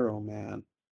Pharaoh Man.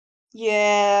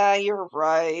 Yeah, you're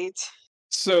right.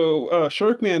 So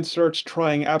Sharkman starts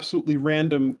trying absolutely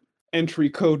random entry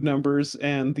code numbers,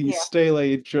 and the Yeah.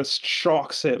 stele just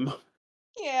shocks him.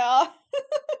 Yeah.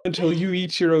 Until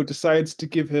Yuichiro decides to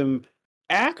give him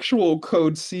actual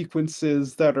code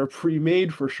sequences that are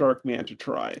pre-made for Sharkman to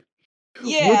try.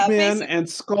 Yeah, Woodman basic and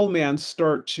Skullman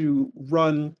start to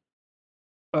run.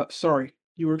 Sorry,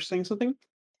 you were saying something?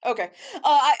 Okay.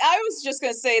 I was just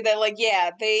gonna say that, like,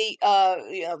 yeah,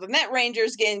 the Net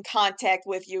Rangers get in contact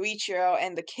with Yuichiro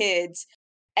and the kids,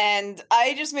 and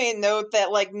I just made a note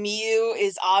that, like, Miyu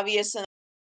is obvious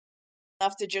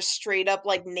enough to just straight up,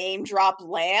 like, name drop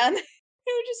Lan.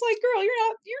 They were just like, "Girl,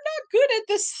 you're not good at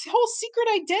this whole secret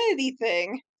identity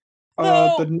thing."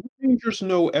 The Though, Night Rangers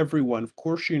know everyone. Of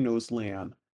course, she knows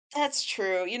Lan. that's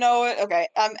true. You know what? Okay,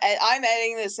 I'm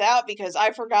editing this out because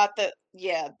I forgot that,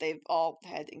 yeah, they've all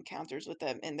had encounters with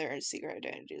them in their secret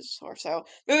identities before. So,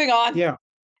 moving on. Yeah.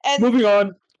 And Moving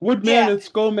on. Woodman yeah, and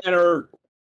Skullman are.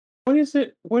 What is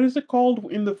it? What is it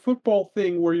called in the football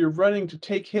thing where you're running to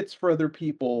take hits for other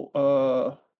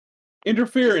people?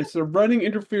 Interference. They're running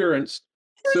interference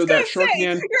I so was that gonna say,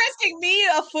 Sharkman. you're asking me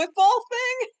a football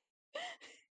thing?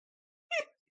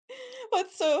 But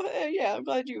so, yeah, I'm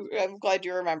glad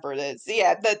you remembered it. So,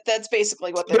 yeah, that's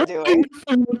basically what they're They're running doing.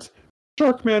 interference.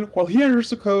 Sharkman, while he enters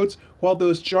the codes, while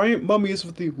those giant mummies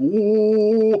with the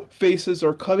whoa faces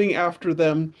are coming after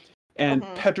them and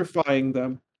Mhm. petrifying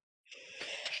them,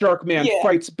 Sharkman Yeah.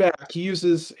 fights back. He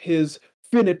uses his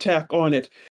fin attack on it,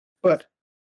 but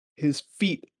his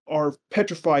feet are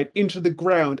petrified into the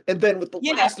ground, and then with the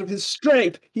Yeah. last of his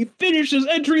strength, he finishes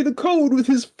entering the code with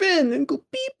his fin and go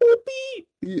beep boop beep.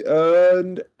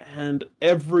 And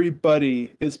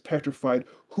everybody is petrified.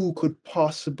 Who could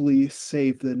possibly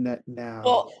save the net now?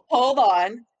 Well, hold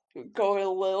on. Going a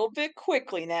little bit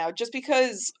quickly now, just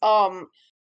because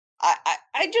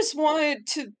I just wanted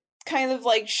to kind of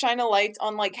like shine a light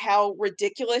on like how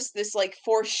ridiculous this like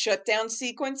forced shutdown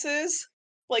sequence is.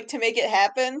 Like to make it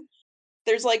happen.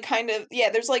 There's like kind of yeah,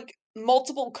 there's like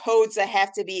multiple codes that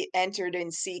have to be entered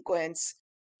in sequence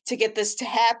to get this to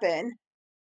happen.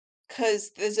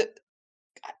 Cause there's a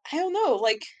I don't know,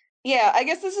 like yeah, I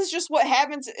guess this is just what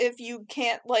happens if you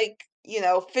can't like,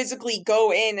 physically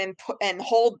go in and put and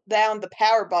hold down the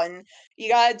power button. You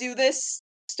gotta do this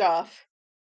stuff.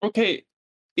 Okay,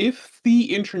 if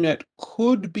the internet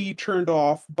could be turned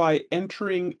off by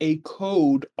entering a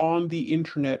code on the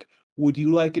internet, would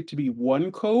you like it to be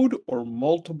one code or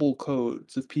multiple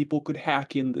codes if people could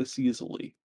hack in this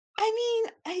easily? I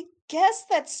mean, I guess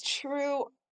that's true.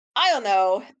 I don't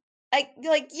know. I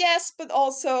like yes, but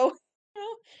also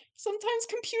well, sometimes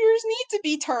computers need to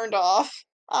be turned off.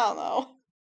 I don't know.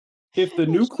 If the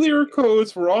It's just nuclear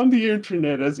codes were on the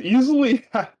internet as easily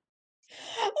like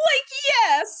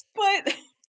yes, but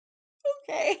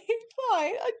okay,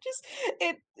 fine. I just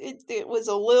it was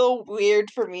a little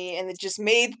weird for me, and it just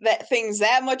made that things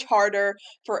that much harder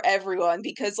for everyone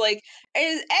because, like,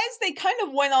 as they kind of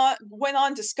went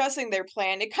on discussing their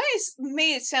plan, it kind of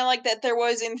made it sound like that there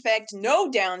was in fact no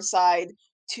downside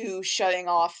to shutting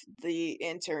off the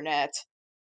internet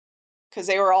because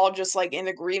they were all just like in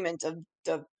agreement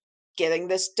of getting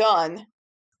this done.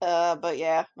 But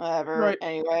yeah, whatever. Right.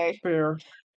 Anyway, Fair.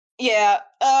 yeah.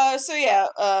 So yeah.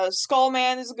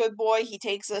 Skullman is a good boy. He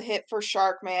takes a hit for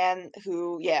Sharkman,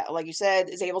 who, yeah, like you said,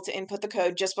 is able to input the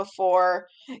code just before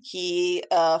he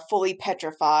fully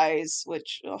petrifies.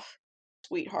 Which, ugh,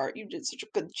 sweetheart, you did such a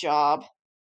good job.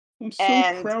 I'm so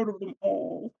And proud of them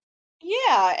all.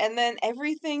 yeah, and then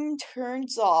everything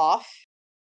turns off.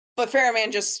 But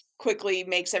Ferroman just quickly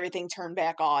makes everything turn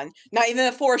back on. Not even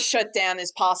a forced shutdown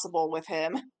is possible with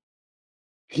him.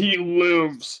 He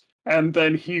lives, and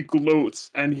then he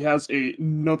gloats, and he has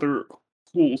another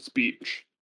cool speech.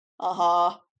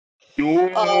 Uh-huh. 弱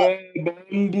Uh,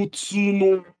 万物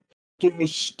のと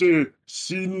して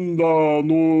死んだ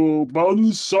の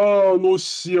万者の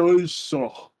支配者。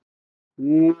王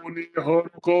には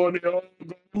るかにあがる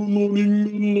の人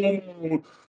間のも、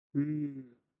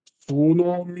そ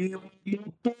の身をもっ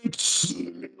て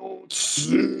罪を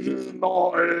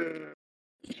償え。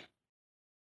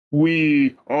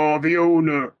We are the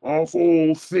owner of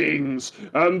all things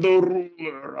and the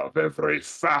ruler of every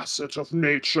facet of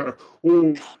nature.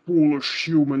 O foolish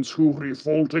humans who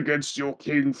revolt against your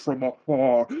king from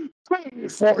afar, pay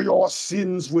for your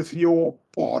sins with your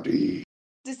body.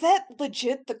 is that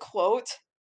legit the quote?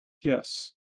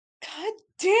 Yes, God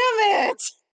damn it!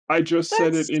 I just said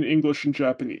it That's in English and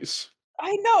Japanese.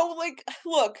 I know, like,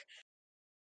 look,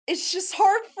 it's just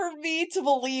hard for me to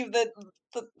believe that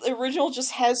the original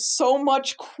just has so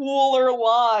much cooler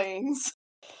lines.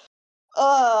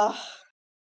 Uh,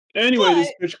 Anyway,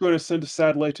 this but bitch going to send a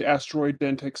satellite to asteroid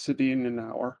Dentek City in an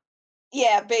hour.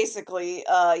 yeah, basically,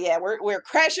 yeah, we're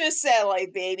crashing a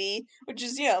satellite, baby, which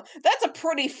is, that's a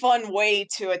pretty fun way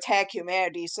to attack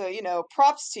humanity. So,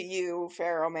 props to you,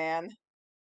 Pharaoh Man.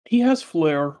 He has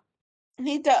flair.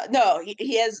 He does no,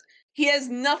 he has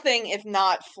nothing if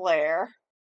not flair.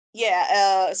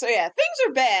 Yeah, so yeah, things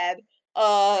are bad.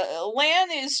 Lan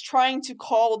is trying to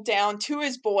call down to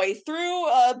his boy through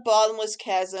a bottomless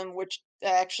chasm, which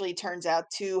actually turns out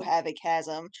to have a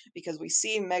chasm because we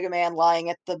see Mega Man lying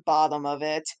at the bottom of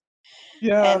it.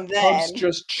 Yeah, And Hub's then,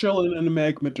 just chilling in a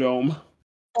magma dome.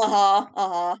 uh-huh,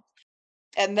 uh-huh.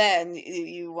 And then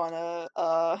you wanna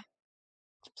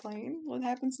explain what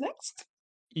happens next?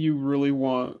 You really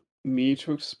want me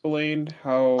to explain I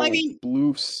how mean,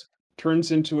 Bloofs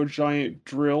turns into a giant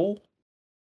drill?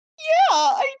 yeah,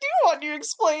 I do want you to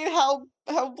explain how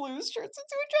Blues turns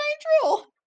into a giant drill.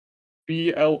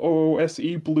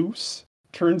 Bloose Bloofs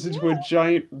turns into a Yeah,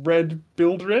 giant red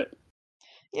Bildrit?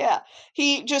 yeah.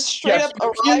 He just Yeah, straight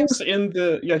up arrives.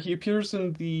 he appears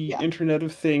in the Yeah, Internet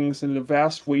of Things in a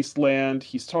vast wasteland.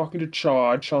 He's talking to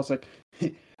Chad. Chad's like,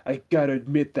 I gotta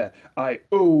admit that I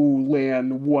owe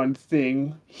Lan one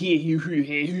thing.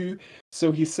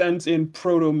 So he sends in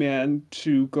Proto Man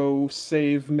to go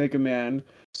save Mega Man.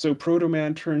 So Proto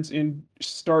Man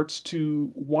starts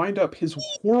to wind up his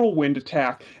whirlwind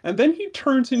attack, and then he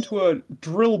turns into a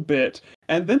drill bit,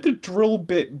 and then the drill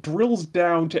bit drills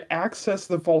down to access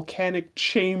the volcanic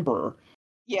chamber,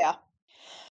 yeah.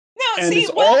 No, and see,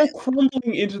 is well, all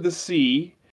crumbling into the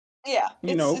sea. yeah,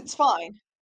 You it's know, it's fine.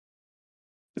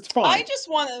 it's I fine. just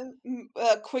want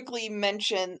to quickly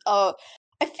mention. I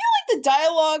feel like the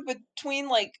dialogue between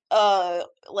like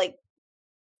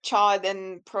Chad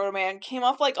and Proto Man came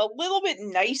off like a little bit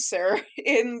nicer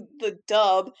in the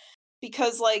dub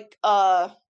because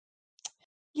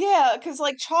yeah, because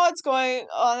like Chad's going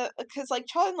on because like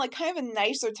Chad in like kind of a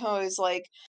nicer tone is like,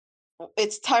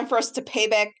 it's time for us to pay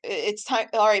back. It's time.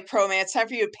 All right, Pro Man. It's time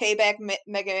for you to pay back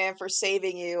Mega Man for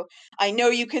saving you. I know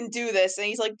you can do this. And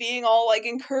he's like being all like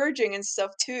encouraging and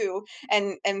stuff too.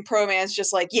 And Pro Man's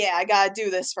just like, yeah, I gotta do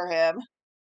this for him.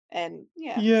 And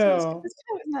yeah, so it's, Yeah. it's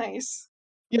kind of nice.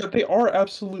 Yeah, they are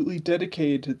absolutely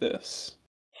dedicated to this.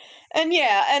 And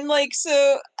yeah, and like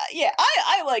so, yeah,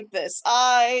 I like this.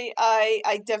 I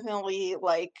definitely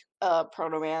like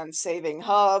Proto Man saving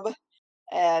Hub.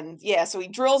 And yeah, so he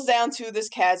drills down to this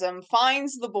chasm,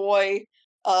 finds the boy,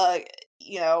 uh,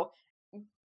 you know,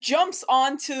 jumps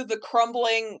onto the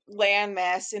crumbling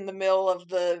landmass in the middle of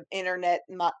the internet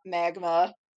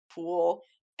magma pool,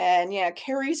 and yeah,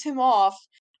 carries him off.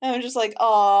 And I'm just like,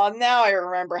 oh, now I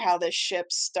remember how this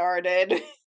ship started.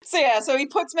 So yeah, so he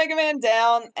puts Mega Man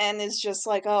down and is just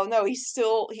like, oh no, he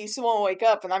still won't wake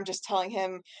up, and I'm just telling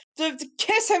him to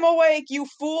kiss him awake, you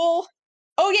fool.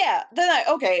 Oh yeah, then I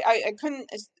couldn't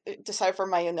decipher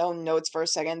my own notes for a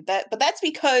second. But that's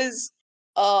because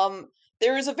um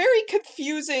there is a very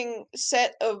confusing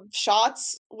set of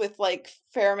shots with like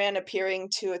Fairman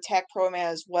appearing to attack Pro Man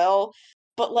as well.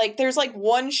 but, like, there's, like,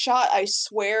 one shot, I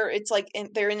swear it's, like,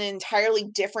 they're in an entirely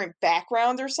different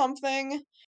background or something,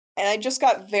 and I just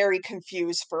got very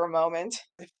confused for a moment.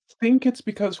 I think it's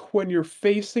because when you're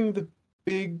facing the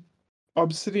big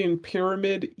obsidian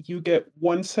pyramid, you get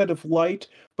one set of light,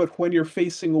 but when you're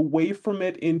facing away from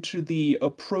it into the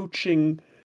approaching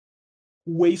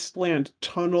wasteland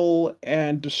tunnel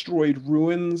and destroyed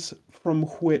ruins from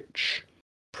which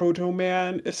Proto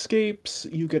Man escapes,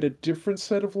 you get a different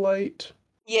set of light.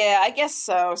 Yeah, I guess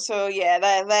so. So, yeah,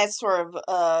 that sort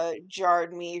of,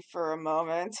 jarred me for a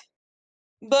moment.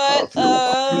 But,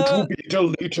 Have you come to be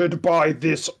deleted by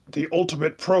this, the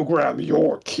ultimate program,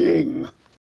 your king?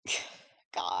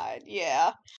 God,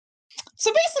 yeah.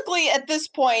 So basically, at this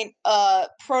point,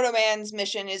 Proto Man's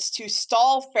mission is to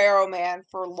stall Pharaoh Man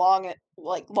for long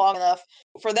enough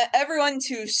for everyone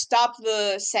to stop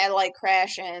the satellite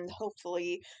crash and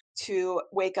hopefully to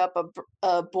wake up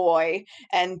a boy.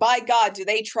 And by God, do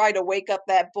they try to wake up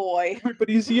that boy?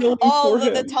 Everybody's yelling for All of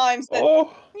the him. times that,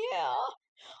 Oh, yeah,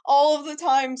 all of the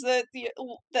times that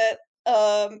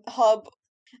Hub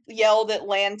yelled at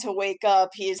Lan to wake up,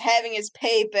 he is having his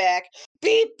payback.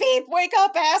 Beep beep, wake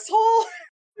up, asshole!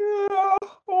 yeah.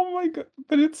 Oh my god.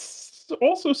 But it's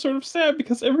also sort of sad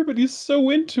because everybody's so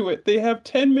into it. They have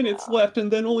 10 minutes left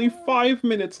and then only Yeah. 5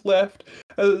 minutes left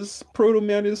as Proto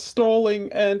Man is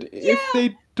stalling. And if Yeah.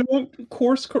 they don't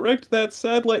course correct that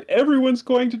satellite, everyone's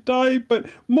going to die. But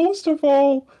most of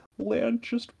all, Land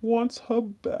just wants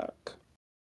Hub back.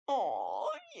 Oh,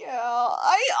 yeah.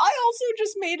 I also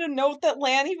just made a note that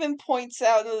Lan even points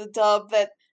out in the dub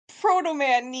that Proto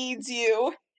Man needs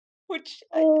you, which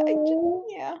I just, Oh.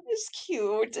 yeah, it's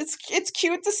cute. It's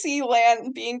cute to see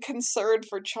Lan being concerned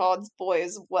for Chaud's boy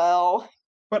as well.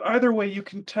 But either way, you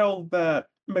can tell that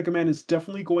Mega Man is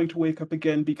definitely going to wake up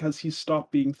again because he's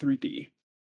stopped being 3D.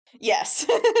 Yes.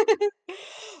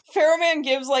 Pharaoh Man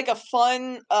gives like a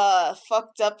fun,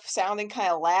 fucked up sounding kind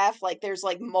of laugh. Like there's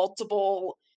like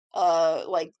multiple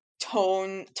like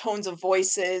tones of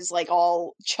voices like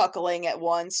all chuckling at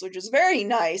once, which is very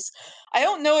nice. I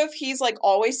don't know if he's like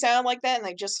always sound like that and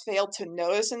I just failed to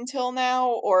notice until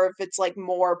now, or if it's like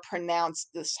more pronounced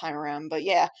this time around. But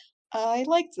yeah, I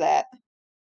liked that.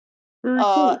 Very Uh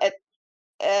cool. at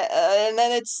and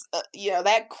then it's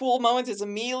that cool moment is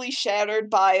immediately shattered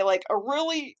by like a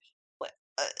really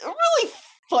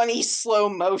funny slow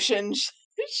motion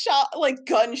shot, like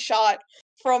gunshot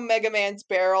from Mega Man's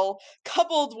barrel,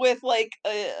 coupled with like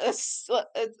a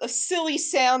silly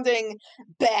sounding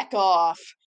back off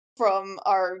from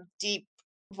our deep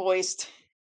voiced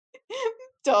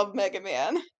dub Mega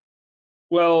Man.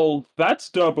 Well, that's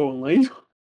dub only.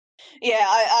 Yeah,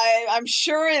 I'm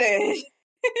sure it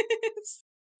is.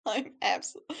 I'm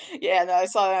absolutely, yeah. No, I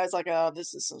saw that. I was like, oh,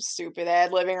 this is some stupid ad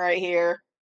libbing right here.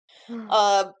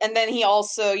 And then he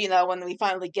also, when we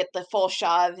finally get the full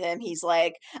shot of him, he's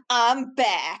like, "I'm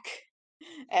back,"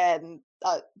 and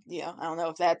I don't know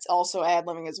if that's also ad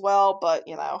libbing as well, but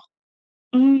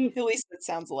Mm, at least it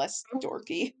sounds less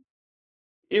dorky.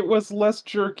 it was less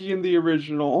jerky in the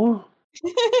original.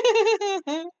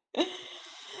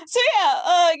 So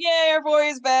yeah, yeah, our boy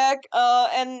is back,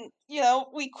 and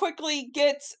we quickly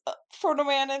get Proto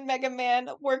Man and Mega Man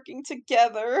working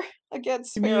together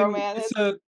against I Pharaoh mean, Man. it's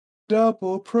a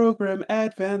double program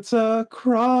advance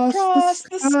across the Across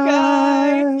the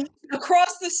sky, sky.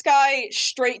 across the sky,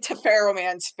 straight to Pharaoh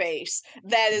Man's face.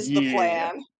 That is the Yeah.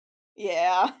 plan.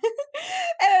 Yeah.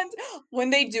 And when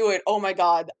they do it, oh my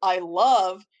god, I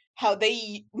love how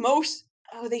they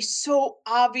so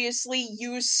obviously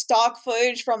use stock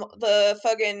footage from the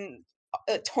fucking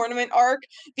tournament arc,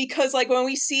 because like when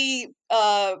we see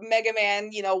Mega Man,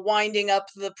 winding up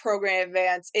the program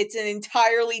advance, it's an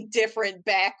entirely different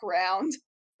background.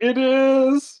 It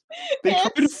is. They try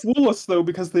to It's fool us though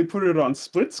because they put it on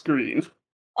split screen.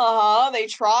 Uh-huh, they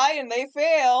try and they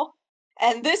fail.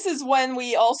 And this is when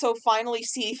we also finally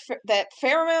see that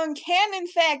Pheromone can in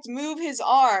fact move his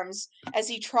arms as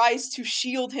he tries to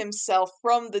shield himself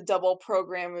from the double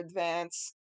program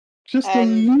advance. Just a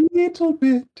And little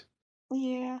bit.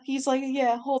 yeah, he's like,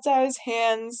 yeah, holds out his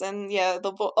hands, and yeah,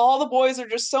 all the boys are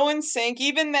just so in sync.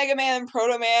 Even Mega Man and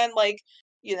Proto Man, like,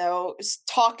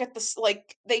 talk at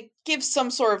like they give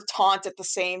some sort of taunt at the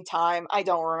same time. I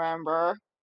don't remember.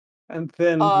 And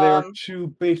then their Um, two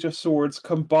beta swords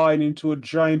combine into a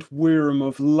giant worm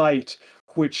of light,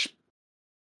 which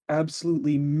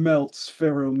absolutely melts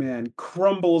Pharaoh Man,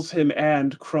 crumbles him,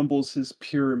 and crumbles his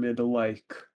pyramid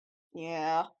alike.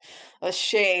 Yeah, a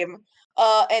shame.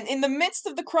 And in the midst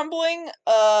of the crumbling,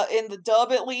 in the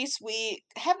dub at least, we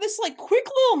have this like quick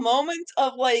little moment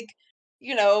of like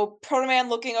Proto Man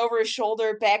looking over his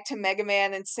shoulder back to Mega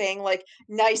Man and saying, like,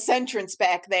 nice entrance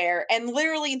back there. And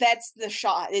literally, that's the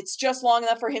shot. It's just long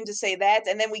enough for him to say that.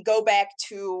 And then we go back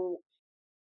to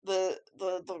the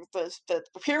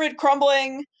pyramid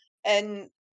crumbling and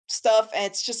stuff. And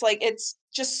it's just like, it's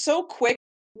just so quick.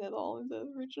 That all in the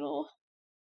original?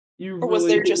 You Or was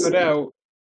really there just. cut out.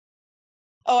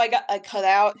 Oh, I cut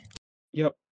out.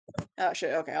 Yep. Oh,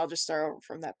 shit. Okay, I'll just start over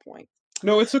from that point.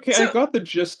 No, it's okay. I So, got the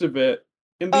gist of it.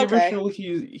 In the okay. original,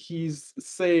 he's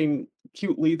saying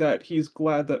cutely that he's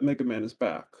glad that Mega Man is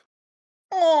back.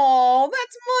 Oh,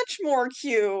 that's much more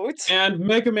cute. And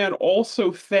Mega Man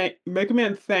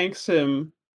thanks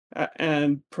him,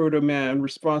 and Proto Man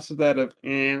responds to that of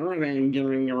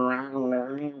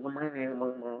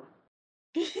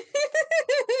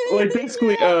like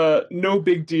basically no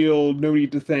big deal, no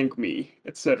need to thank me,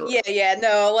 etc. Yeah, yeah,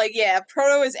 no, like, yeah,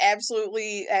 Proto is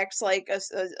absolutely acts like a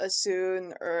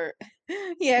Soon, or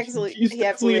He's he definitely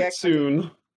absolutely it acts like a.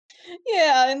 soon.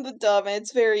 Yeah, in the dub, and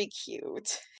it's very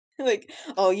cute. Like,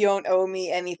 "Oh, you don't owe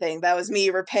me anything. That was me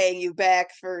repaying you back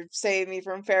for saving me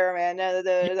from Pharaoh, da,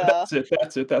 da, Yeah, da, da."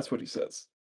 that's it, that's what he says.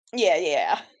 Yeah,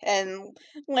 yeah, and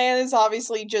Lan is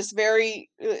obviously just very,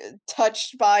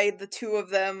 touched by the 2 of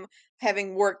them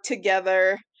having worked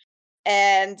together,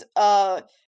 and,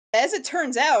 as it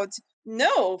turns out,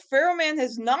 no, Pharaoh Man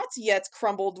has not yet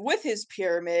crumbled with his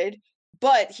pyramid,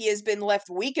 but he has been left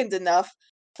weakened enough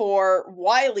for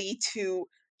Wily to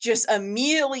just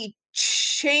immediately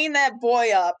chain that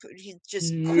boy up. He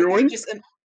Yoink! just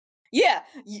yeah,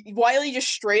 Wily just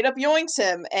straight up yoinks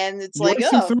him, and it's like,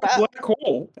 Yoinks him oh, through a wow, black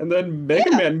hole, and then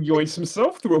Mega yeah. Man yoinks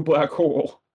himself through a black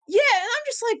hole. Yeah, and I'm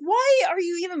just like, why are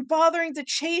you even bothering to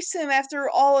chase him after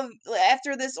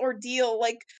this ordeal?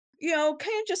 Like, kind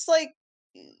of just like,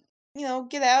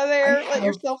 get out of I there, let have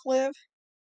yourself live.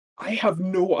 I have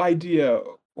no idea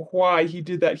why he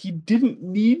did that. He didn't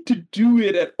need to do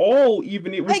it at all,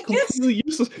 even it was I guess. completely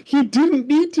useless. He didn't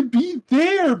need to be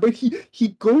there, but he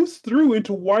goes through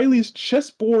into Wily's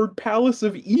chessboard palace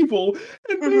of evil,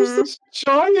 and there's Hmm. this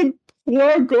giant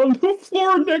plug on the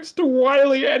floor next to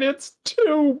Wily, and it's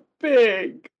too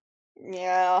big.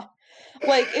 Yeah.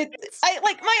 Like It's I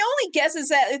like my only guess is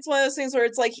that it's one of those things where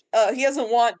it's like he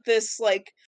doesn't want this,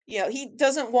 like, he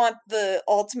doesn't want the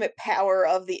ultimate power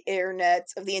of the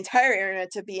entire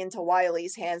internet to be into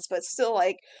Wily's hands, but still,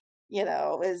 like,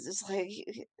 it's just like,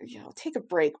 take a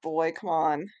break, boy, come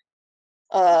on.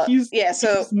 Yeah,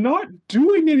 so he's not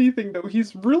doing anything though.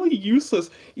 He's really useless.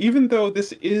 Even though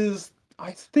this is,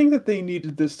 I think that they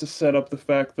needed this to set up the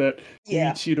fact that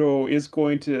yeah. Yuichiro is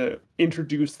going to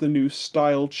introduce the new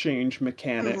style change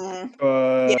mechanic. Hmm.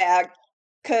 But Yeah,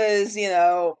 because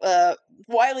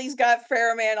Wily's got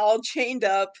Pharaoh Man all chained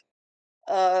up.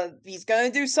 He's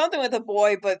gonna do something with the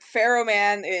boy, but Pharaoh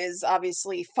Man is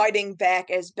obviously fighting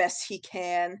back as best he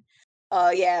can.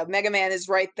 Yeah, Mega Man is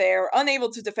right there,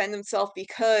 unable to defend himself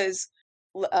because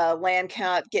Lan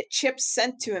cannot get chips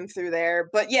sent to him through there.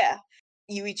 But yeah,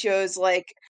 Yuicho's like,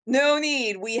 no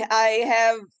need. I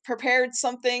have prepared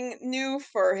something new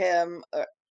for him.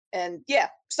 And yeah,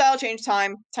 style change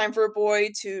time. Time for a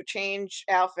boy to change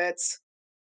outfits.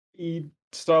 he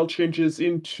style changes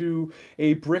into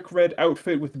a brick red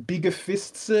outfit with bigger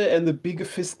fists, and the bigger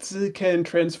fists can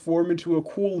transform into a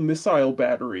cool missile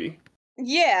battery.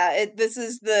 Yeah, this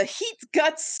is the heat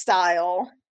guts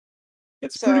style.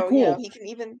 It's pretty So, cool. he can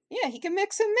even, yeah, he can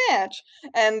mix and match.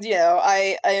 And,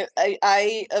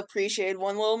 I appreciate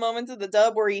one little moment of the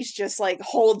dub where he's just like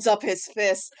holds up his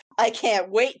fist. I can't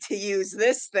wait to use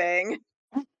this thing.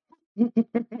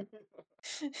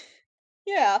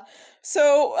 Yeah.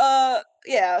 So,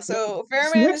 yeah, so This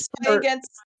Fairman is next fighting part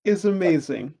against is what?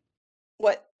 amazing.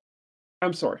 What?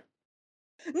 I'm sorry.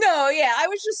 No, yeah, I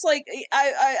was just like,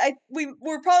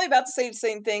 we're probably about to say the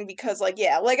same thing because, like,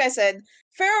 yeah, like I said,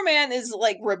 Pharaoh Man is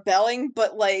like rebelling,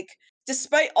 but like,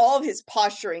 despite all of his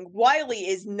posturing, Wily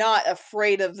is not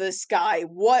afraid of this guy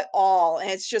what all,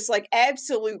 and it's just like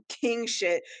absolute king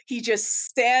shit. He just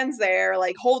stands there,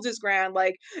 like, holds his ground,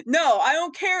 like, no, I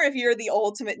don't care if you're the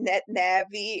ultimate net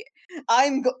Navi.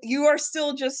 You are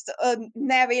still just a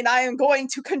Navi, and I am going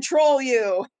to control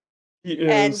you. He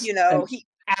And is an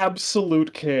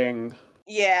absolute king.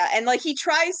 yeah, and, like, he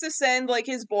tries to send, like,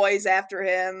 his boys after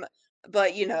him,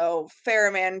 but,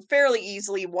 Pharaohman fairly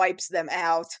easily wipes them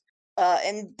out.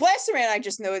 And Blasterman, I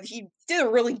just know that he did a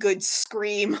really good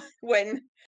scream when,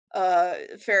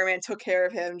 Pharaohman took care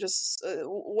of him, just,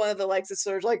 one of the legs is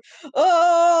sort of like,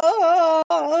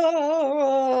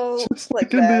 "Oh," Just like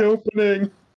like in the that.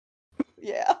 opening.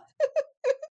 Yeah.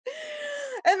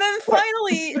 And then But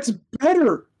finally it's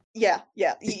better. yeah,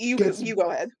 yeah, It you gets you go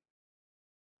ahead.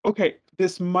 okay.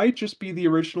 this might just be the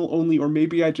original only, or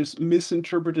maybe I just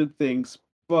misinterpreted things,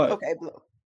 but Okay, blue.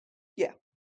 Yeah.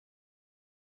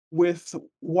 with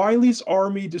Wily's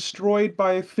army destroyed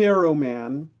by a Pharaoh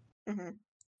Man, Hmm.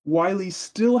 Wily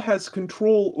still has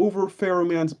control over Pharaoh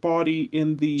Man's body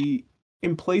in the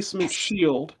emplacement Yes.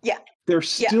 shield. Yeah. They're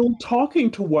Yeah. still talking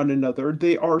to one another.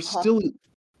 They are Uh-huh. still,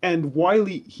 and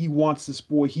Wily, he wants this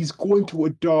boy. He's going to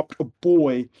adopt a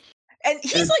boy. And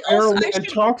he's And like, also, Pharaoh I Man should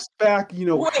talks back,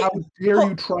 how wait. dare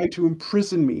you try to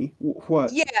imprison me?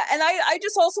 What? Yeah, and I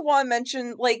just also want to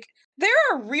mention, like, there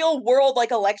are real world, like,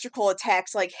 electrical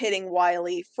attacks, like, hitting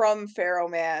Wily from Pharaoh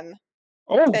Man,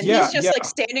 Oh, and he's yeah, just, like, yeah.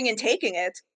 standing and taking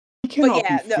it. He But cannot be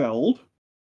yeah, no, felled.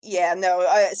 yeah,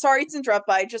 no, sorry to interrupt,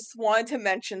 but I just wanted to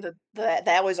mention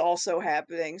that was also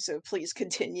happening, so please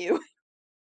continue.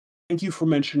 Thank you for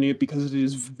mentioning it because it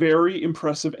is very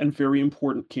impressive and very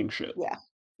important kingship. Yeah,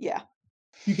 yeah.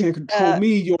 You can't control Uh,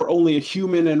 me, you're only a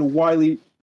human, and Wily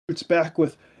shoots back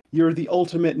with, you're the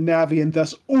ultimate Navi, and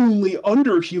thus only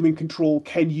under human control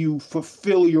can you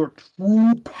fulfill your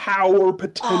true power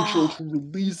potential oh, to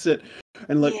release it.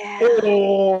 And like, yeah.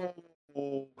 oh.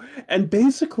 And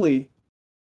basically,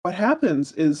 what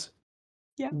happens is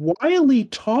Yeah. Wily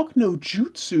talk no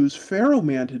jutsus Pharaoh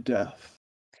Man to death.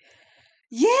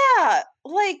 Yeah,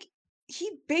 like, he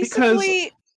Because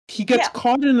basically he gets yeah.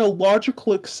 caught in a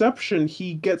logical exception.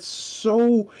 He gets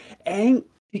so angry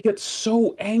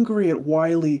at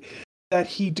Wily that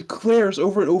he declares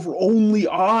over and over, only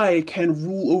I can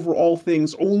rule over all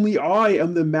things. Only I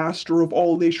am the master of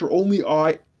all nature. Only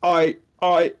I,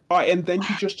 and then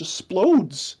he just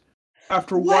explodes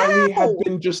after Wily had Wow!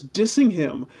 been just dissing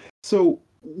him. So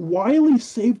Wily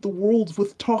saved the world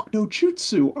with talk no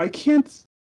jutsu. I can't.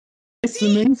 It's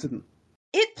See, amazing.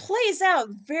 it plays out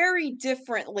very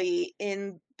differently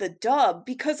in the dub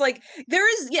because, like, there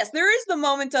is the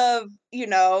moment of,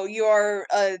 you're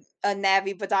a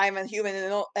Navi, but I'm a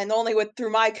human, and only with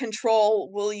through my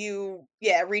control will you,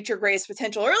 yeah, reach your greatest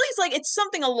potential, or at least, like, it's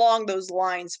something along those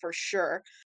lines for sure.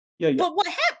 Yeah, yeah.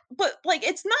 But, like,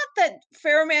 it's not that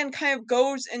Fairman kind of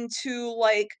goes into,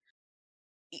 like,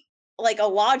 a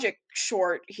logic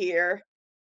short here.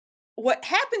 What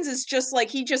happens is just, like,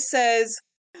 he just says,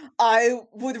 I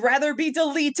would rather be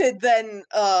deleted than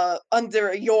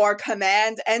under your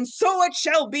command, and so it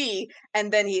shall be.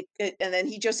 And then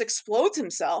he just explodes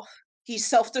himself. He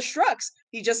self-destructs.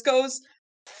 He just goes,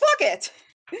 fuck it.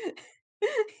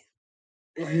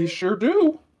 He sure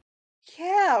do.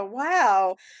 Yeah,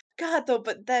 wow. God though,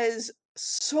 but that is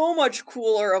so much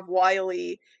cooler of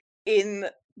Wily in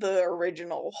the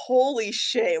original. Holy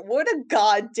shit, what a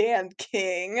goddamn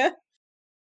king.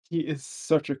 He is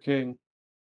such a king.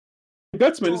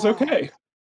 Gutsman is Oh, okay.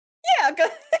 yeah, Mega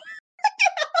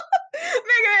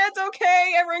Man's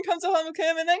okay. Everyone comes to home with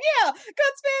him, and then yeah,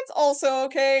 Gutsman's also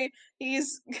okay. He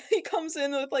comes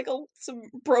in with like some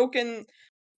broken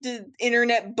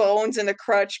internet bones and a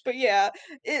crutch, but yeah,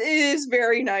 it is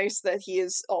very nice that he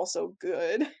is also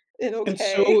good and And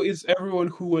okay. so is everyone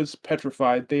who was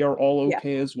petrified. They are all Yeah.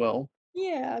 okay as well.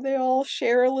 Yeah, they all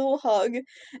share a little hug.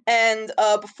 And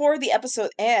before the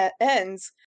episode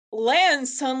ends, Lan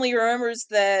suddenly remembers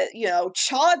that,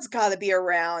 Chod's got to be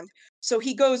around. So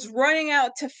he goes running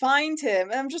out to find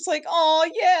him. And I'm just like, "Oh,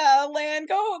 yeah, Lan,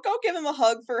 go give him a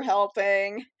hug for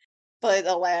helping." But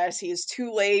alas, he is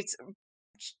too late.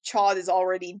 Chod is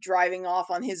already driving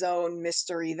off on his own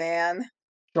mystery van.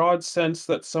 Jod sensed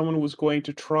that someone was going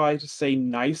to try to say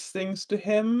nice things to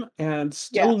him, and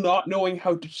Yeah. still not knowing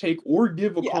how to take or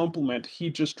give a Yeah. compliment, he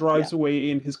just Yeah. drives away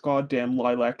in his goddamn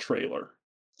lilac trailer.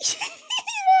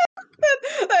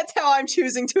 That's how I'm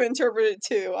choosing to interpret it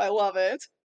too. I love it.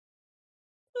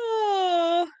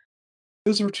 Ah.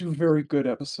 Those were two very good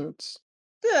episodes.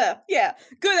 Yeah, yeah.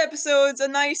 Good episodes, a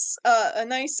nice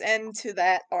end to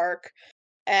that arc.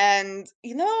 And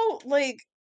like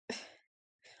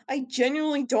I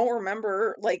genuinely don't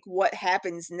remember like what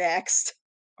happens next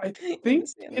I in think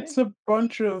this anime. it's a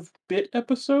bunch of bit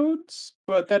episodes,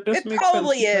 but that doesn't It make sense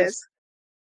probably because is.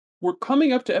 we're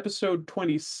coming up to episode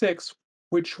 26,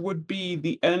 which would be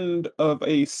the end of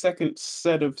a second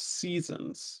set of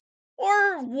seasons.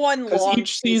 Or one Because long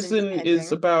each season season is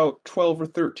depending. about 12 or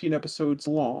 13 episodes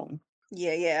long.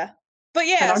 Yeah, yeah. But And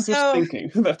yeah, I'm just so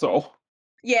thinking, that's all.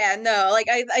 yeah, no, like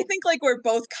I think like we're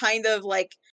both kind of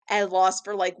like at a loss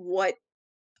for like what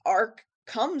arc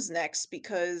comes next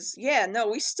because yeah, no,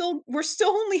 we're still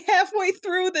only halfway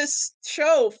through this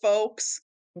show, folks.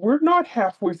 We're not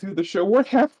halfway through the show, we're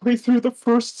halfway through the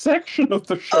first section of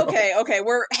the show. Okay, okay,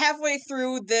 we're halfway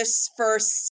through this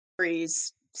first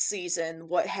series, season,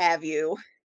 what have you.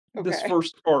 This Okay.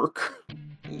 first arc.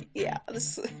 Yeah,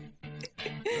 this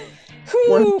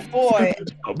Whoo, boy.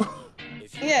 Dub.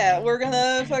 Yeah, we're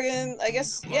gonna fucking, I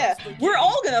guess, yeah. We're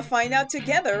all gonna find out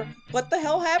together what the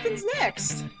hell happens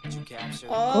next.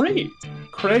 Great.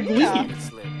 Craig yeah.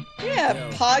 leaves. Yeah,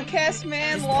 podcast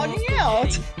man logging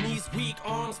out. Knees weak,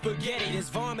 arms spaghetti. There's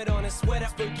vomit on his sweater,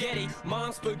 spaghetti.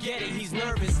 Mom spaghetti, he's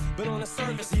nervous, but on the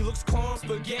surface he looks calm.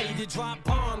 Spaghetti to drop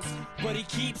bombs, but he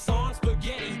keeps on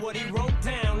spaghetti. What he wrote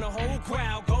down, the whole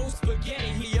crowd goes spaghetti.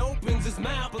 He opens his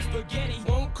mouth, but spaghetti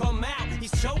won't come out.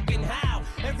 He's choking how?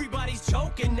 Everybody's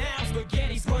choking now.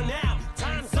 Spaghetti's run out.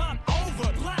 Time's up,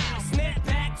 over, loud. Snap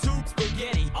back to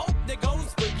spaghetti. Oh, there goes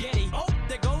spaghetti. Oh,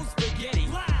 there goes spaghetti.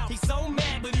 Loud. He's so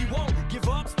mad, but he won't give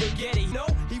up spaghetti. No,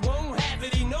 he won't have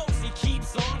it. He knows he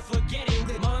keeps on forgetting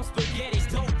that mom's spaghetti's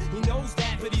dope. He knows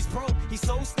that, but he's broke. He's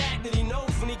so stagnant. He knows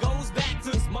when he goes back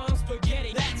to his mom's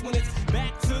spaghetti. That's when it's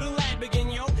back to the lab again,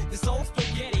 yo. This old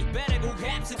spaghetti better go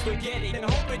capture spaghetti and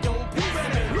hope it don't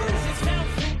pass him. Lose his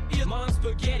health. Your mom's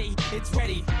spaghetti. It's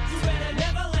ready. You better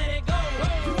never let it go.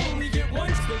 You only get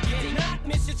one spaghetti. Do not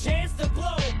miss your chance to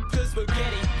blow. Cause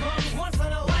spaghetti comes once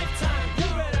in a lifetime. You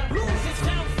better lose his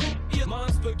health. Your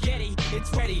mom's spaghetti.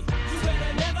 It's ready. You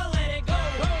better never let it go.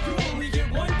 You only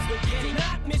get one spaghetti. Do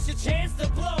not miss your chance to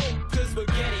blow. Cause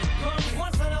spaghetti comes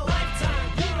once in a lifetime.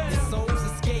 You better. His soul's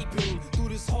escaping through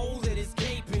this hole that is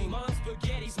gaping. Mom's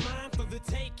spaghetti's mine for the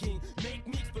taking. Make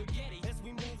me